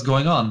picture of what's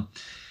going on.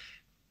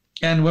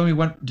 And when we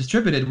went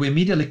distributed, we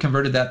immediately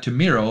converted that to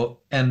Miro,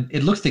 and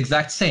it looks the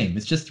exact same.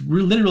 It's just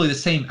literally the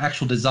same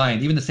actual design,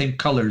 even the same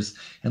colors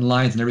and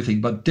lines and everything,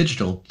 but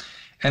digital.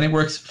 And it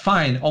works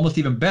fine, almost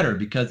even better,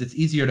 because it's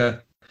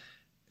easier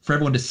for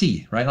everyone to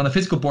see, right? On a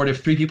physical board,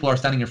 if 3 people are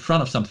standing in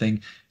front of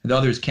something, the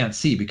others can't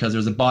see because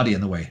there's a body in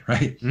the way,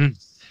 right? Mm.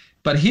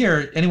 But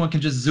here, anyone can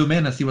just zoom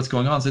in and see what's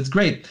going on. So it's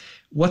great.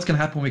 What's going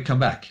to happen when we come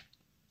back?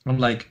 I'm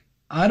like,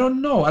 I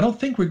don't know. I don't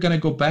think we're going to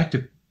go back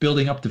to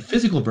building up the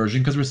physical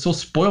version because we're so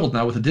spoiled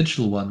now with the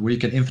digital one where you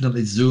can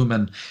infinitely zoom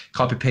and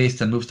copy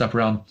paste and move stuff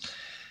around.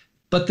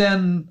 But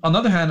then on the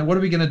other hand, what are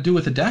we going to do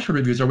with the dashboard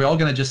reviews? Are we all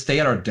going to just stay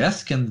at our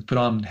desk and put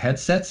on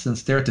headsets and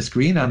stare at the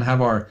screen and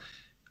have our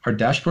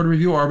dashboard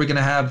review? Or are we going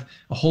to have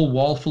a whole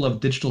wall full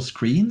of digital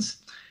screens?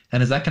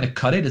 And is that going to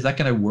cut it? Is that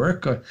going to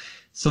work?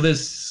 So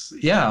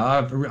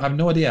I have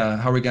no idea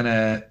how we're going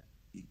to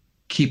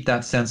keep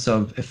that sense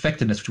of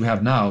effectiveness which we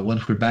have now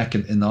once we're back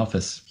in the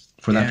office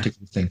for that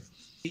particular thing.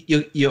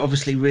 You're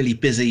obviously really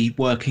busy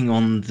working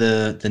on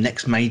the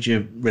next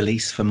major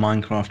release for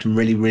Minecraft, and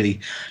really, really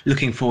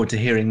looking forward to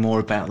hearing more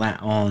about that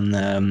on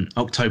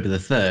October the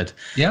 3rd.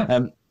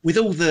 Yeah. With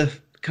all the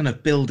kind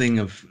of building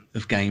of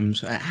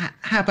games,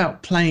 how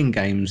about playing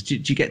games? Do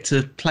you get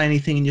to play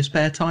anything in your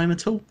spare time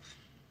at all?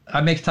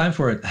 I make time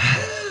for it.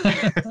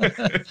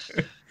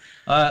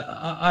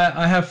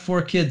 I have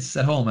 4 kids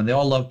at home, and they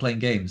all love playing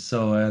games,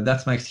 so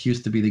that's my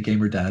excuse to be the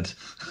gamer dad.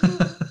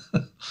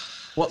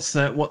 What's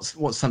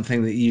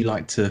something that you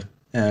like to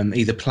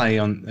either play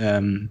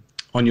on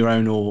your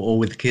own or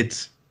with the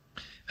kids?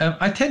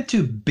 I tend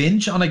to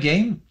binge on a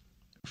game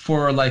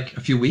for like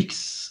a few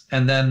weeks,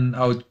 and then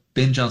I would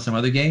binge on some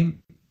other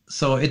game.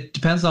 So it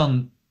depends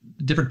on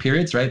different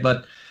periods, right?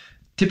 But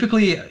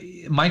typically,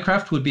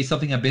 Minecraft would be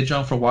something I binge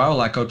on for a while.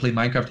 Like I would play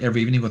Minecraft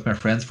every evening with my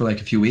friends for like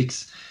a few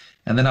weeks,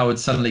 and then I would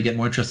suddenly get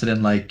more interested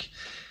in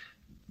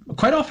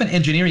quite often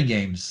engineering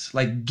games,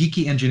 like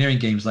geeky engineering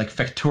games like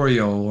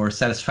Factorio or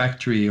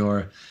Satisfactory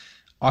or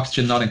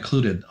Oxygen Not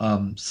Included.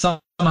 Somehow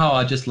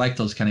I just like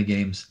those kind of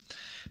games.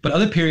 But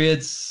other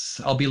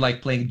periods, I'll be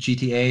like playing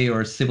GTA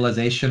or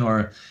Civilization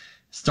or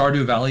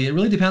Stardew Valley. It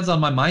really depends on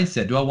my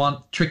mindset. Do I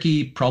want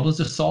tricky problems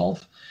to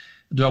solve?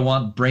 Do I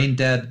want brain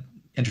dead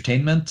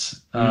entertainment?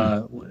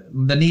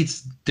 The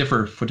needs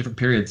differ for different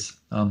periods.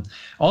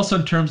 Also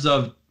in terms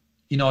of,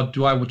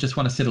 do I just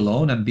want to sit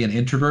alone and be an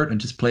introvert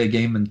and just play a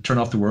game and turn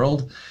off the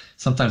world?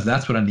 Sometimes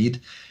that's what I need.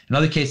 In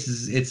other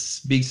cases, it's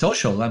being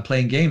social. I'm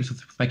playing games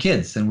with my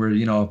kids, and we're,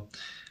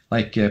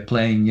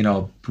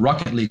 playing,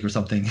 Rocket League or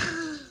something.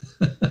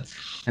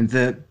 And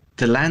the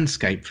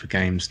landscape for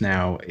games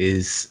now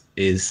is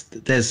is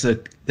there's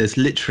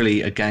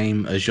literally a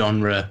game, a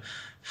genre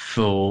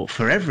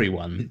for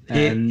everyone.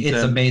 And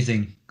it's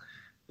amazing.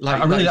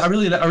 Like I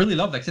really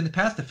love that. 'Cause in the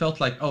past, it felt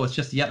like, oh, it's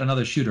just yet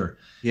another shooter.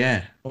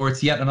 Yeah. Or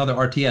it's yet another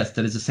RTS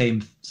that is the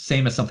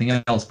same as something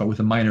else, but with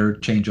a minor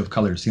change of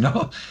colors, you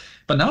know?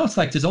 But now it's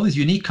like there's all these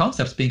unique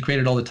concepts being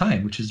created all the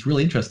time, which is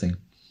really interesting.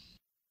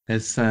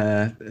 There's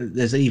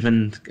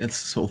even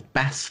sort of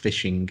bass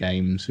fishing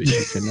games which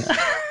you can.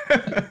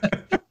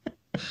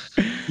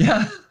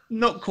 Yeah.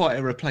 Not quite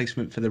a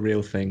replacement for the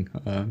real thing,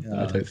 I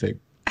don't think.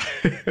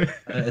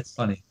 It's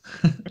funny.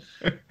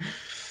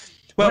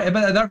 Well,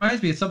 but that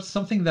reminds me, it's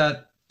something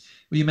that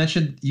you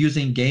mentioned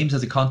using games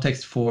as a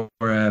context for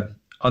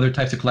other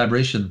types of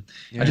collaboration.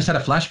 Yeah. I just had a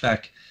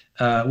flashback.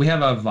 We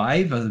have a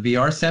Vive, a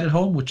VR set at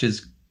home, which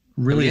is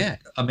really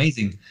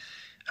amazing.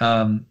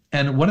 And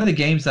one of the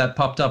games that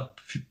popped up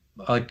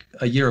like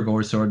a year ago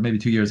or so, or maybe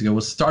 2 years ago,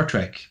 was Star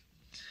Trek.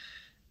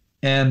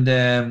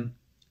 And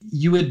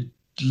you would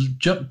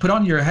put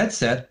on your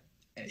headset,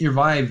 your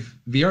Vive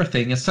VR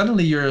thing, and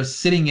suddenly you're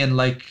sitting in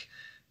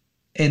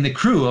the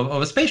crew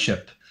of a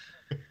spaceship.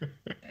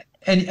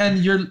 and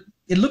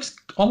it looks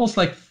almost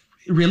like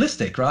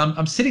realistic, right?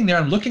 I'm sitting there,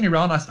 I'm looking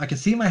around, I can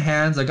see my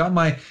hands, I got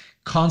my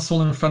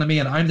console in front of me,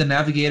 and I'm the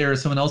navigator,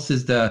 someone else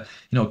is the,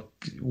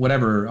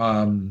 whatever,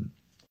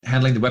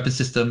 handling the weapon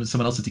system,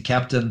 someone else is the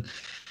captain.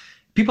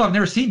 People I've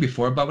never seen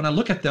before, but when I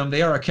look at them,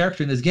 they are a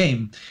character in this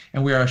game,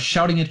 and we are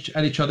shouting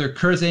at each other,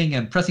 cursing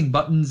and pressing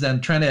buttons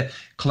and trying to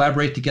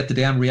collaborate to get the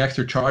damn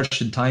reactor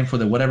charged in time for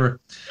the whatever.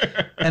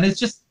 And it's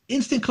just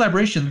instant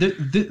collaboration.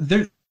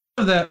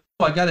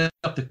 I got to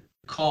up the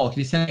call. Can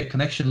you send me a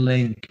connection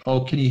link?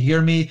 Oh, can you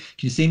hear me? Can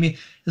you see me?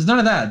 There's none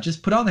of that.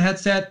 Just put on the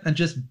headset and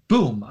just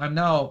boom, I'm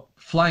now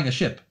flying a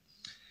ship.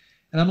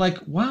 And I'm like,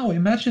 wow,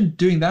 imagine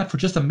doing that for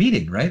just a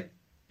meeting, right?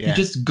 Yeah. You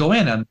just go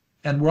in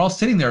and we're all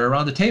sitting there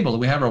around the table.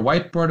 We have our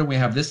whiteboard and we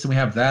have this and we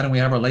have that and we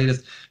have our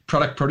latest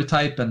product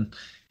prototype, and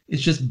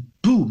it's just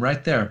boom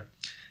right there.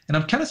 And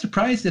I'm kind of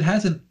surprised it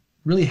hasn't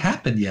really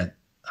happened yet.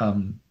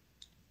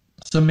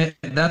 So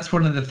that's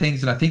one of the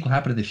things that I think will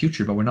happen in the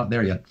future, but we're not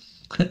there yet.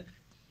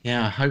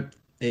 Yeah,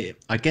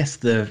 I guess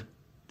the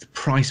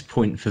price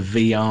point for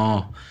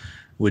VR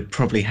would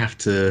probably have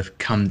to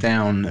come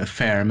down a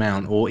fair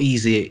amount, or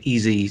easy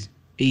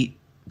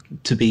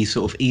to be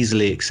sort of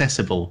easily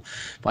accessible.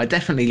 But I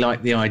definitely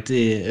like the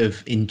idea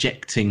of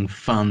injecting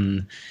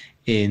fun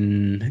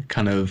in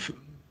kind of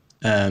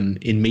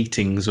in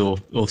meetings or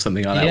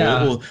something like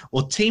that,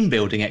 or team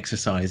building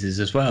exercises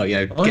as well.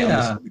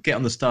 Get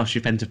on the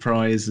Starship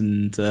Enterprise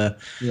and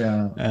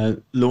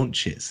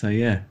launch it. So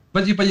yeah.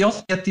 But you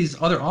also get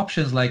these other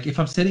options, like if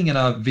I'm sitting in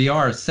a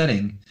VR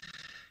setting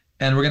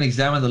and we're going to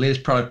examine the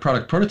latest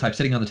product prototype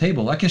sitting on the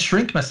table, I can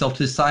shrink myself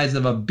to the size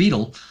of a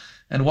beetle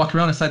and walk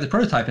around inside the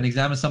prototype and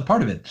examine some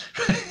part of it.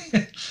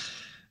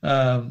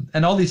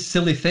 And all these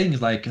silly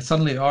things, like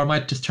suddenly, or I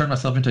might just turn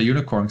myself into a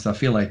unicorn because I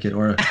feel like it,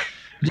 or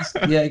just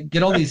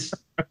get all these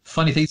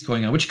funny things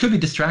going on, which could be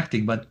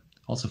distracting, but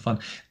also fun.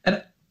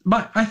 And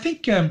I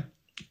think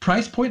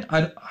price point,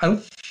 I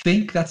don't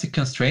think that's a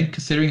constraint,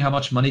 considering how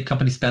much money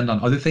companies spend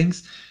on other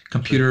things,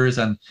 computers,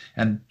 and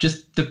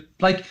just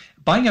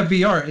buying a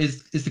VR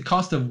is the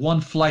cost of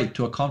one flight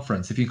to a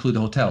conference if you include the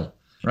hotel,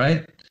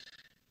 right?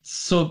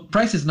 So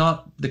price is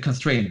not the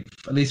constraint,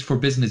 at least for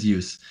business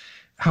use.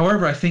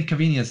 However, I think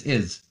convenience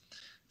is.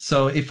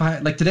 So if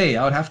today,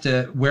 I would have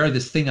to wear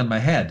this thing on my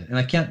head, and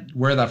I can't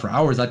wear that for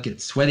hours. I'd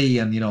get sweaty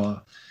and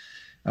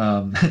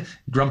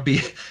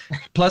grumpy.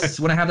 Plus,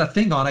 when I have that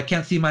thing on, I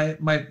can't see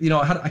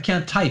I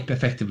can't type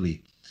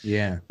effectively.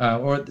 Yeah.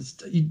 Or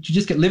you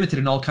just get limited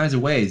in all kinds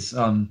of ways.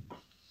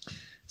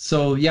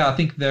 So yeah, I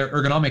think the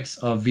ergonomics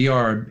of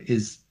VR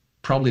is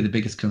probably the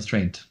biggest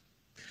constraint.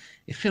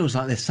 It feels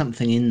like there's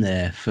something in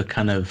there for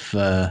kind of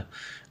a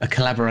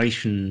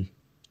collaboration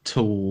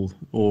tool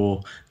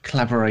or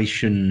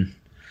collaboration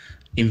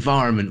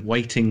environment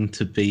waiting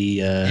to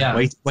be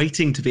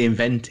waiting to be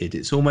invented.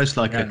 It's almost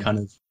like a kind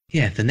of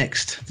the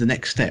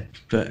next step.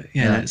 But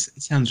it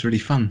sounds really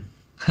fun.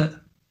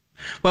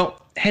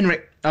 Well,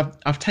 Henrik,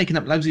 I've taken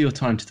up loads of your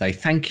time today.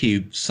 Thank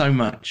you so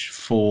much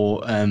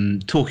for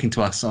talking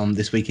to us on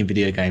This Week in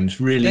Video Games.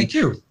 Really, thank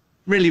you.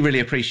 Really, really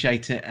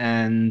appreciate it,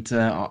 and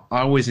I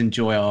always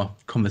enjoy our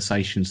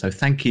conversation. So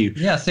thank you.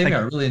 Yeah, same here.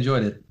 I really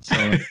enjoyed it.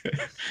 So.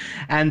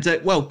 And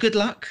good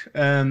luck.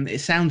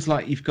 It sounds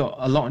like you've got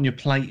a lot on your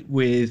plate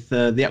with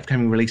the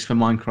upcoming release for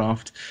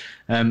Minecraft.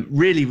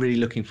 Really, really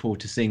looking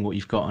forward to seeing what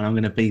you've got, and I'm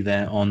going to be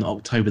there on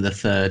October the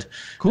 3rd,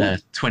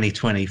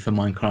 2020 for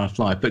Minecraft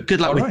Live. But good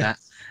luck with that.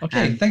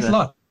 Okay, and, thanks a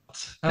lot.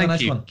 Have a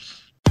nice one.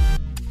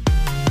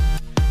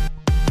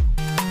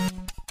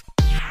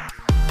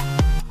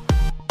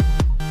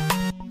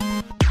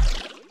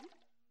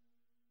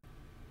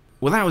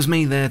 Well, that was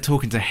me there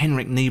talking to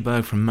Henrik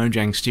Nyberg from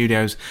Mojang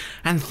Studios,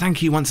 and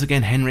thank you once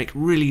again, Henrik.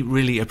 Really,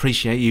 really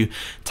appreciate you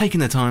taking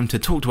the time to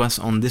talk to us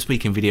on This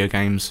Week in Video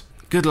Games.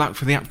 Good luck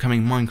for the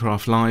upcoming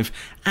Minecraft Live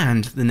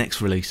and the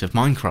next release of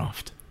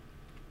Minecraft.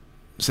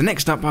 So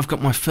next up, I've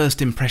got my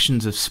first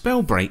impressions of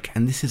Spellbreak,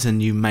 and this is a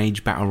new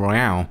mage battle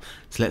royale,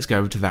 so let's go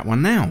over to that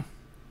one now.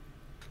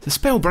 So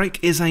Spellbreak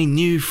is a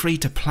new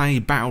free-to-play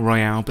battle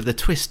royale, but the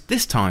twist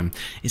this time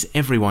is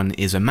everyone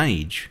is a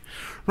mage.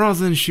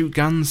 Rather than shoot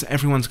guns,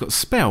 everyone's got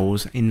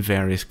spells in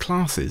various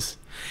classes.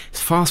 It's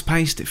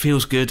fast-paced, it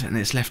feels good, and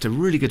it's left a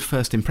really good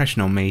first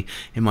impression on me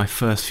in my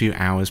first few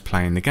hours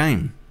playing the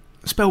game.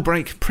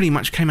 Spellbreak pretty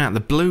much came out of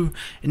the blue,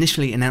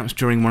 initially announced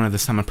during one of the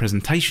summer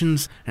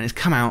presentations, and it's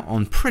come out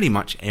on pretty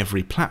much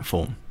every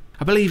platform.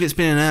 I believe it's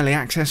been in early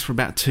access for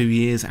about 2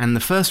 years, and the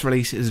first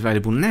release is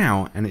available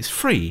now, and it's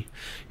free.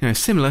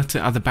 Similar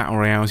to other battle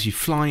royales, you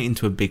fly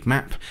into a big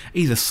map,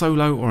 either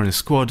solo or in a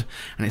squad,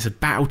 and it's a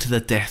battle to the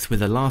death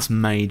with the last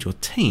mage or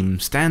team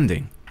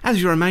standing.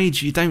 As you're a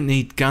mage, you don't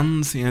need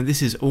guns.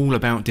 This is all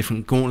about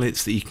different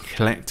gauntlets that you can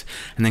collect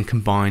and then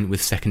combine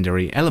with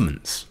secondary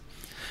elements.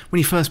 When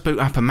you first boot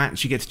up a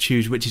match, you get to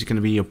choose which is going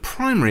to be your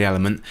primary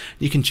element.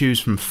 You can choose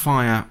from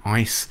fire,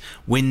 ice,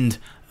 wind,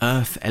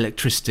 earth,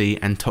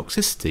 electricity and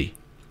toxicity.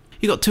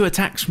 You got 2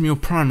 attacks from your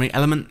primary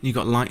element. You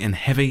got light and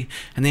heavy,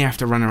 and then you have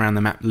to run around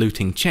the map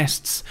looting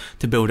chests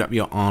to build up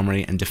your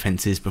armory and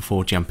defences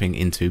before jumping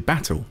into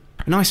battle.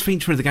 A nice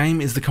feature of the game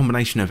is the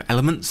combination of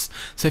elements,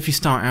 so if you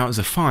start out as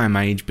a fire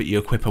mage but you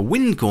equip a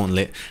wind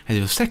gauntlet as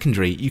your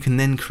secondary, you can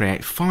then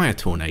create fire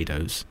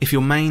tornadoes. If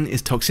your main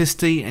is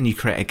toxicity and you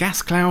create a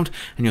gas cloud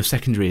and your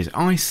secondary is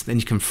ice, then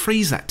you can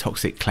freeze that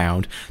toxic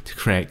cloud to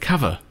create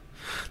cover.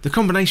 The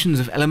combinations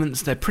of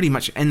elements, they're pretty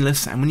much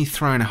endless, and when you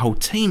throw in a whole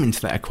team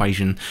into that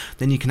equation,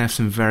 then you can have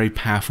some very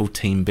powerful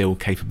team build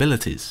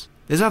capabilities.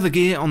 There's other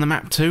gear on the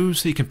map too,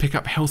 so you can pick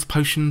up health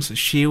potions,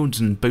 shields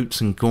and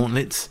boots and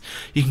gauntlets.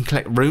 You can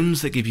collect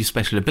runes that give you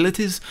special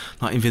abilities,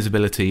 like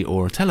invisibility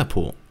or a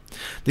teleport.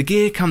 The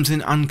gear comes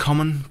in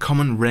uncommon,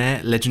 common,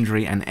 rare,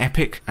 legendary and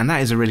epic, and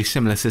that is a really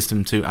similar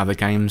system to other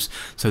games,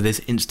 so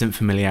there's instant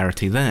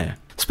familiarity there.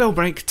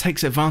 Spellbreak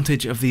takes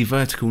advantage of the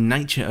vertical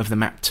nature of the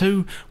map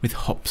too, with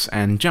hops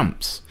and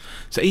jumps.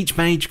 So each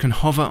mage can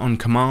hover on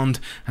command,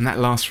 and that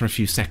lasts for a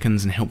few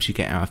seconds and helps you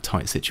get out of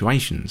tight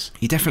situations.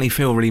 You definitely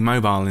feel really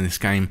mobile in this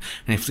game,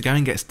 and if the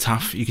going gets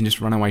tough, you can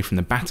just run away from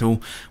the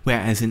battle,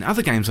 whereas in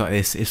other games like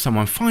this, if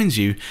someone finds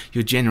you,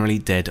 you're generally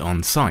dead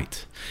on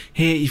sight.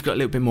 Here you've got a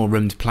little bit more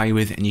room to play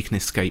with, and you can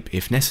escape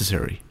if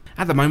necessary.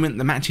 At the moment,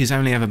 the matches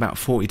only have about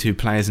 42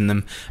 players in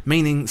them,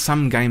 meaning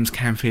some games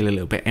can feel a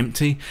little bit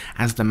empty,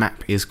 as the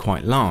map is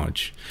quite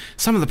large.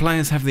 Some of the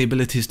players have the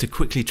abilities to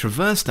quickly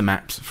traverse the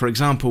maps. For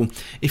example,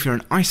 if you're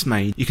an ice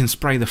mage, you can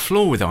spray the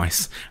floor with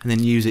ice and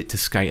then use it to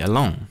skate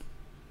along.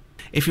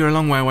 If you're a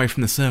long way away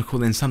from the circle,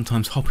 then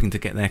sometimes hopping to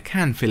get there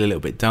can feel a little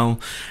bit dull,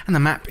 and the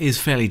map is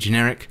fairly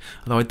generic,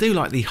 although I do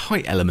like the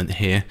height element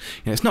here.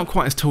 It's not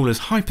quite as tall as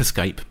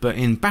Hyperscape, but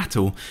in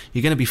battle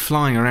you're going to be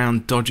flying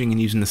around, dodging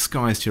and using the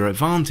skies to your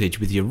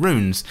advantage with your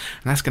runes,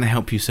 and that's going to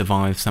help you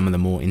survive some of the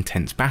more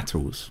intense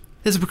battles.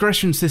 There's a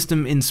progression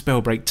system in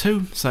Spellbreak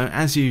 2, so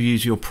as you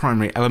use your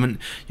primary element,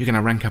 you're going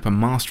to rank up a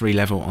mastery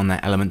level on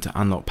that element to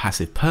unlock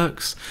passive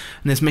perks,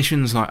 and there's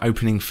missions like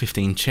opening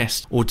 15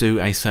 chests or do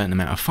a certain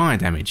amount of fire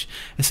damage,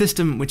 a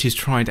system which is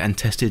tried and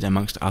tested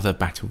amongst other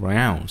battle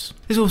royales.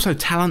 There's also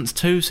talents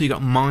too, so you've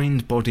got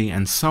mind, body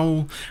and soul,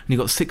 and you've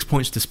got 6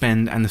 points to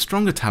spend, and the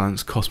stronger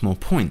talents cost more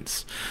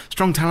points.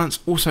 Strong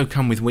talents also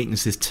come with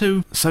weaknesses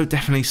too, so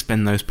definitely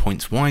spend those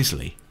points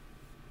wisely.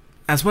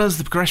 As well as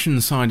the progression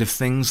side of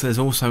things, there's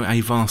also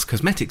a vast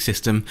cosmetic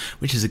system,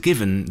 which is a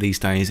given these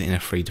days in a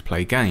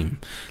free-to-play game.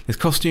 There's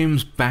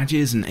costumes,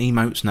 badges and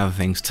emotes and other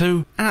things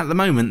too, and at the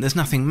moment there's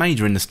nothing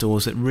major in the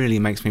stores that really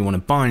makes me want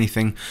to buy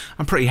anything.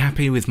 I'm pretty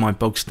happy with my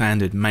bog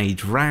standard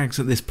mage rags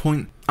at this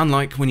point.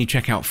 Unlike when you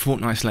check out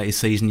Fortnite's latest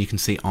season, you can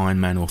see Iron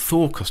Man or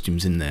Thor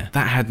costumes in there.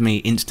 That had me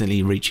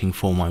instantly reaching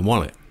for my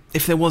wallet.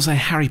 If there was a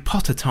Harry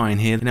Potter tie in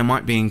here, then I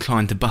might be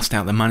inclined to bust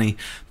out the money,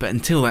 but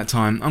until that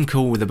time, I'm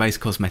cool with the base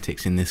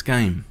cosmetics in this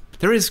game.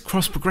 There is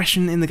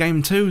cross-progression in the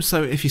game too,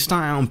 so if you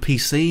start out on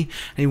PC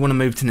and you want to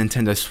move to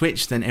Nintendo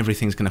Switch, then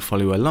everything's going to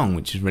follow you along,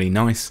 which is really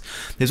nice.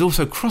 There's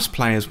also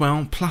cross-play as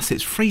well, plus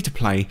it's free to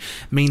play,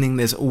 meaning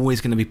there's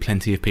always going to be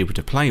plenty of people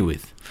to play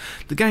with.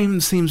 The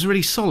game seems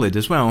really solid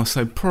as well,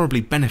 so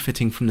probably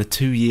benefiting from the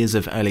 2 years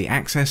of early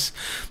access.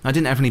 I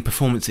didn't have any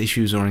performance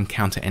issues or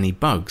encounter any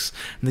bugs,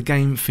 and the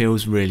game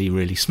feels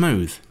really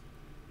smooth.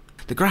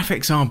 The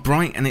graphics are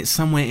bright, and it's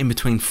somewhere in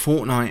between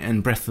Fortnite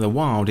and Breath of the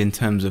Wild in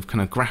terms of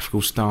kind of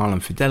graphical style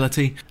and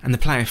fidelity, and the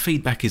player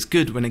feedback is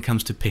good when it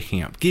comes to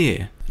picking up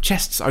gear.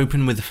 Chests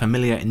open with a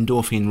familiar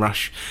endorphin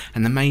rush,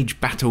 and the mage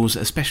battles,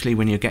 especially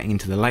when you're getting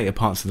into the later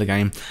parts of the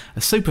game,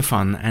 are super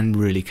fun and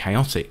really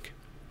chaotic.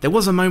 There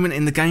was a moment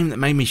in the game that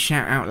made me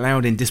shout out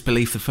loud in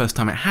disbelief the first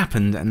time it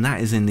happened, and that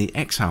is in the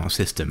exile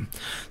system.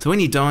 So when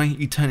you die,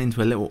 you turn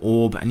into a little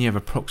orb, and you have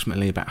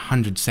approximately about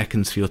 100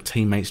 seconds for your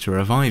teammates to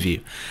revive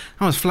you.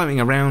 I was floating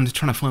around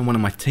trying to find one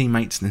of my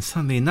teammates, and then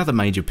suddenly another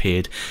mage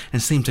appeared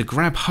and seemed to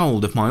grab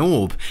hold of my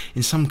orb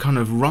in some kind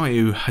of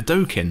Ryu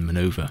Hadouken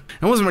maneuver.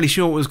 I wasn't really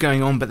sure what was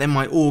going on, but then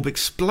my orb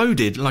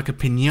exploded like a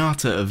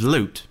piñata of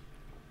loot.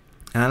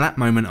 And at that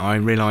moment I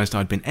realised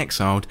I'd been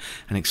exiled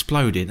and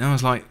exploded, and I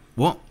was like,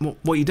 What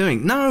are you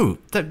doing? No,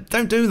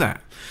 don't do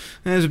that.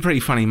 It was a pretty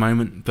funny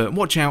moment, but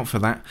watch out for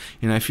that.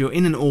 If you're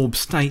in an orb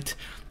state,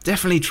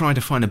 definitely try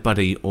to find a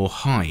buddy or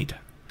hide.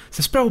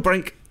 So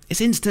Spellbreak, it's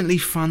instantly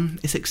fun,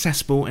 it's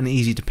accessible and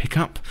easy to pick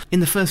up.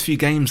 In the first few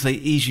games they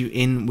ease you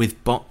in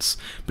with bots,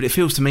 but it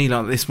feels to me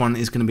like this one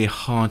is going to be a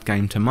hard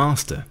game to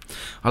master.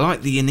 I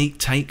like the unique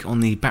take on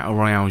the Battle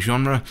Royale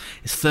genre.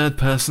 It's third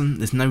person,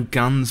 there's no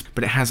guns,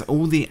 but it has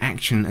all the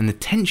action and the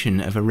tension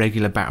of a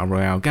regular Battle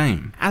Royale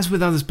game. As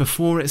with others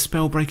before it,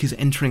 Spellbreak is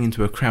entering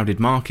into a crowded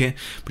market,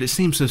 but it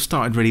seems to have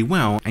started really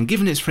well, and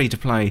given it's free to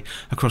play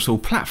across all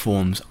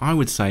platforms, I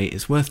would say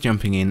it's worth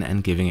jumping in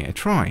and giving it a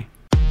try.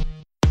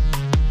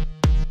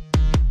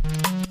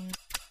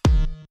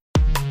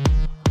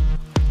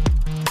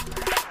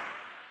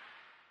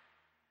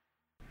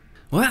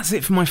 Well, that's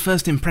it for my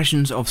first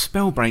impressions of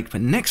Spellbreak,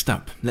 but next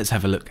up, let's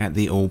have a look at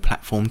the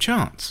all-platform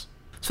charts.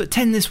 So at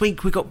 10 this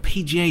week, we got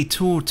PGA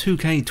Tour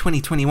 2K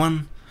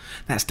 2021.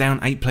 That's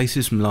down 8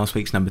 places from last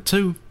week's number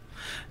 2.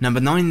 Number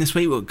 9 this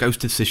week, we got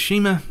Ghost of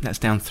Tsushima. That's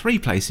down 3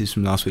 places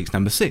from last week's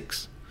number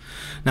 6.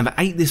 Number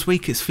 8 this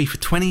week is FIFA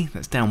 20.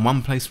 That's down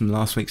 1 place from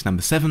last week's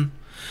number 7.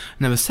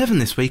 Number 7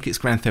 this week is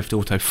Grand Theft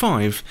Auto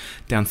 5,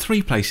 down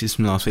 3 places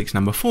from last week's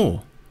number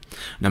 4.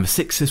 Number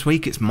 6 this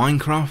week, it's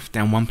Minecraft,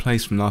 down 1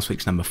 place from last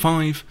week's number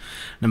 5.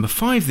 Number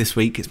 5 this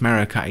week, it's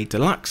Mario Kart 8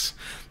 Deluxe,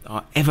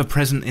 ever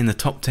present in the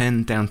top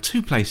 10, down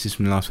 2 places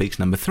from last week's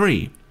number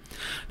 3.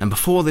 Number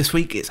 4 this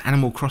week, it's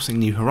Animal Crossing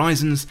New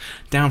Horizons,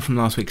 down from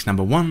last week's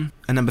number 1.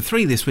 And number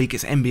 3 this week,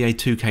 it's NBA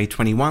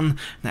 2K21,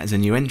 that is a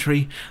new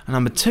entry. And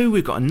number 2,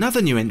 we've got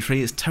another new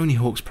entry, it's Tony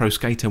Hawk's Pro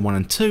Skater 1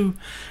 and 2.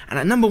 And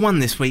at number 1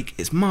 this week,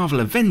 it's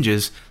Marvel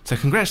Avengers, so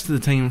congrats to the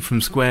team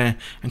from Square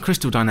and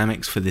Crystal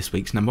Dynamics for this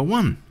week's number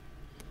 1.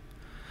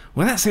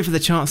 Well, that's it for the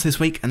charts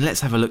this week, and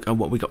let's have a look at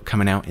what we got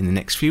coming out in the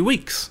next few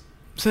weeks.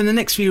 So in the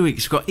next few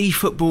weeks, we've got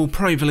eFootball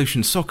Pro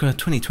Evolution Soccer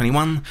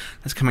 2021.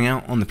 That's coming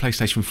out on the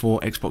PlayStation 4,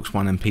 Xbox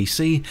One and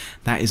PC.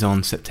 That is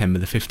on September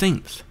the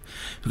 15th.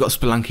 We've got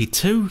Spelunky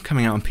 2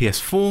 coming out on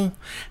PS4.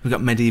 We've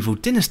got Medieval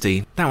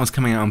Dynasty. That one's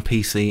coming out on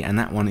PC, and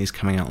that one is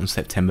coming out on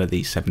September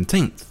the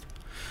 17th.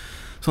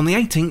 So on the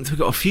 18th, we've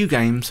got a few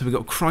games. So we've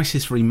got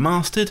Crysis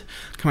Remastered,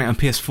 coming out on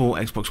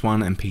PS4, Xbox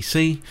One and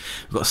PC.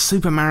 We've got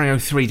Super Mario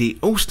 3D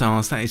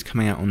All-Stars, that is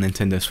coming out on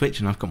Nintendo Switch,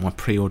 and I've got my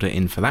pre-order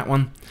in for that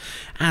one.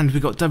 And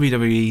we've got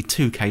WWE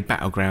 2K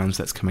Battlegrounds,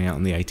 that's coming out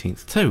on the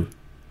 18th too.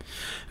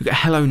 We've got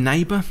Hello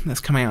Neighbour, that's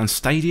coming out on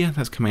Stadia,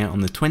 that's coming out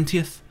on the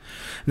 20th.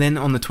 Then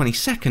on the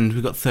 22nd,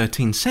 we've got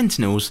 13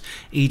 Sentinels,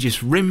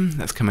 Aegis Rim,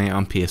 that's coming out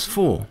on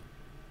PS4.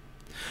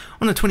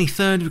 On the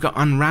 23rd, we've got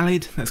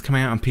Unrallied, that's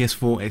coming out on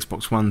PS4,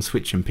 Xbox One,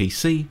 Switch and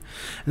PC.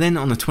 And then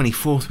on the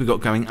 24th, we've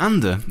got Going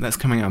Under, that's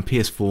coming out on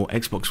PS4,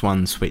 Xbox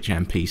One, Switch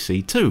and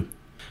PC too.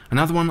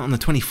 Another one on the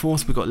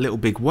 24th, we've got Little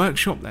Big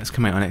Workshop, that's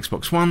coming out on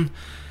Xbox One.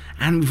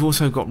 And we've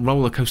also got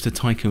Roller Coaster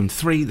Tycoon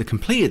 3, the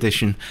Complete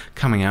Edition,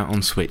 coming out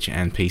on Switch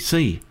and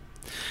PC.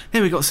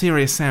 Then we've got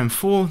Serious Sam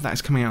 4,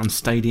 that's coming out on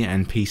Stadia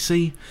and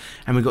PC.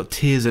 And we've got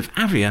Tears of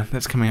Avia,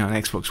 that's coming out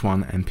on Xbox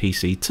One and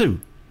PC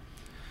too.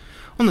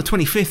 On the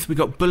 25th, we've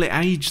got Bullet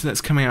Age,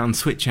 that's coming out on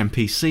Switch and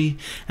PC,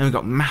 and we've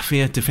got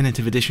Mafia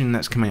Definitive Edition,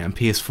 that's coming out on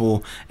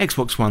PS4,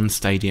 Xbox One,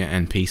 Stadia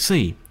and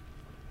PC.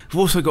 We've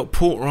also got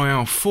Port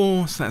Royale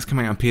 4, so that's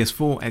coming out on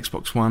PS4,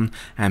 Xbox One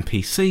and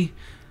PC.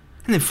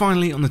 And then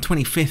finally, on the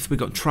 25th, we've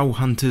got Troll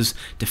Hunters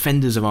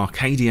Defenders of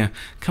Arcadia,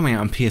 coming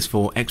out on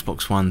PS4,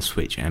 Xbox One,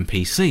 Switch and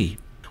PC.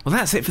 Well,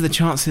 that's it for the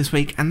charts this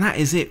week, and that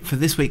is it for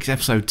this week's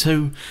episode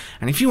 2.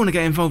 And if you want to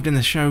get involved in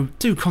the show,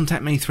 do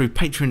contact me through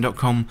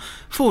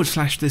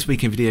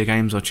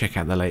patreon.com/thisweekinvideogames or check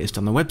out the latest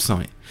on the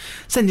website.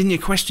 Send in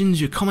your questions,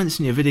 your comments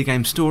and your video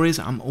game stories.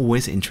 I'm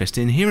always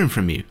interested in hearing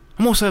from you.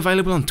 I'm also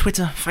available on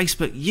Twitter,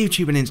 Facebook,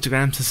 YouTube and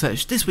Instagram, to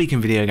search This Week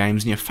in Video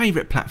Games in your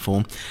favourite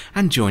platform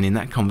and join in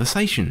that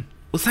conversation.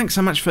 Well, thanks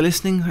so much for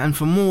listening, and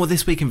for more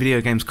This Week in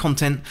Video Games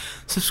content,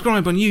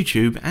 subscribe on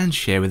YouTube and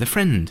share with a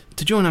friend.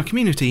 To join our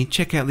community,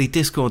 check out the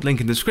Discord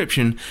link in the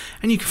description,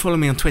 and you can follow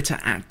me on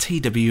Twitter at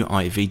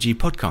TWIVG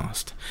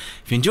Podcast.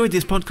 If you enjoyed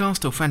this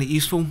podcast or found it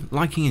useful,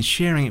 liking and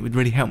sharing it would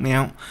really help me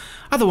out.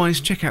 Otherwise,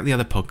 check out the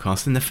other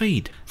podcasts in the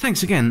feed.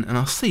 Thanks again, and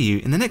I'll see you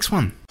in the next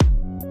one.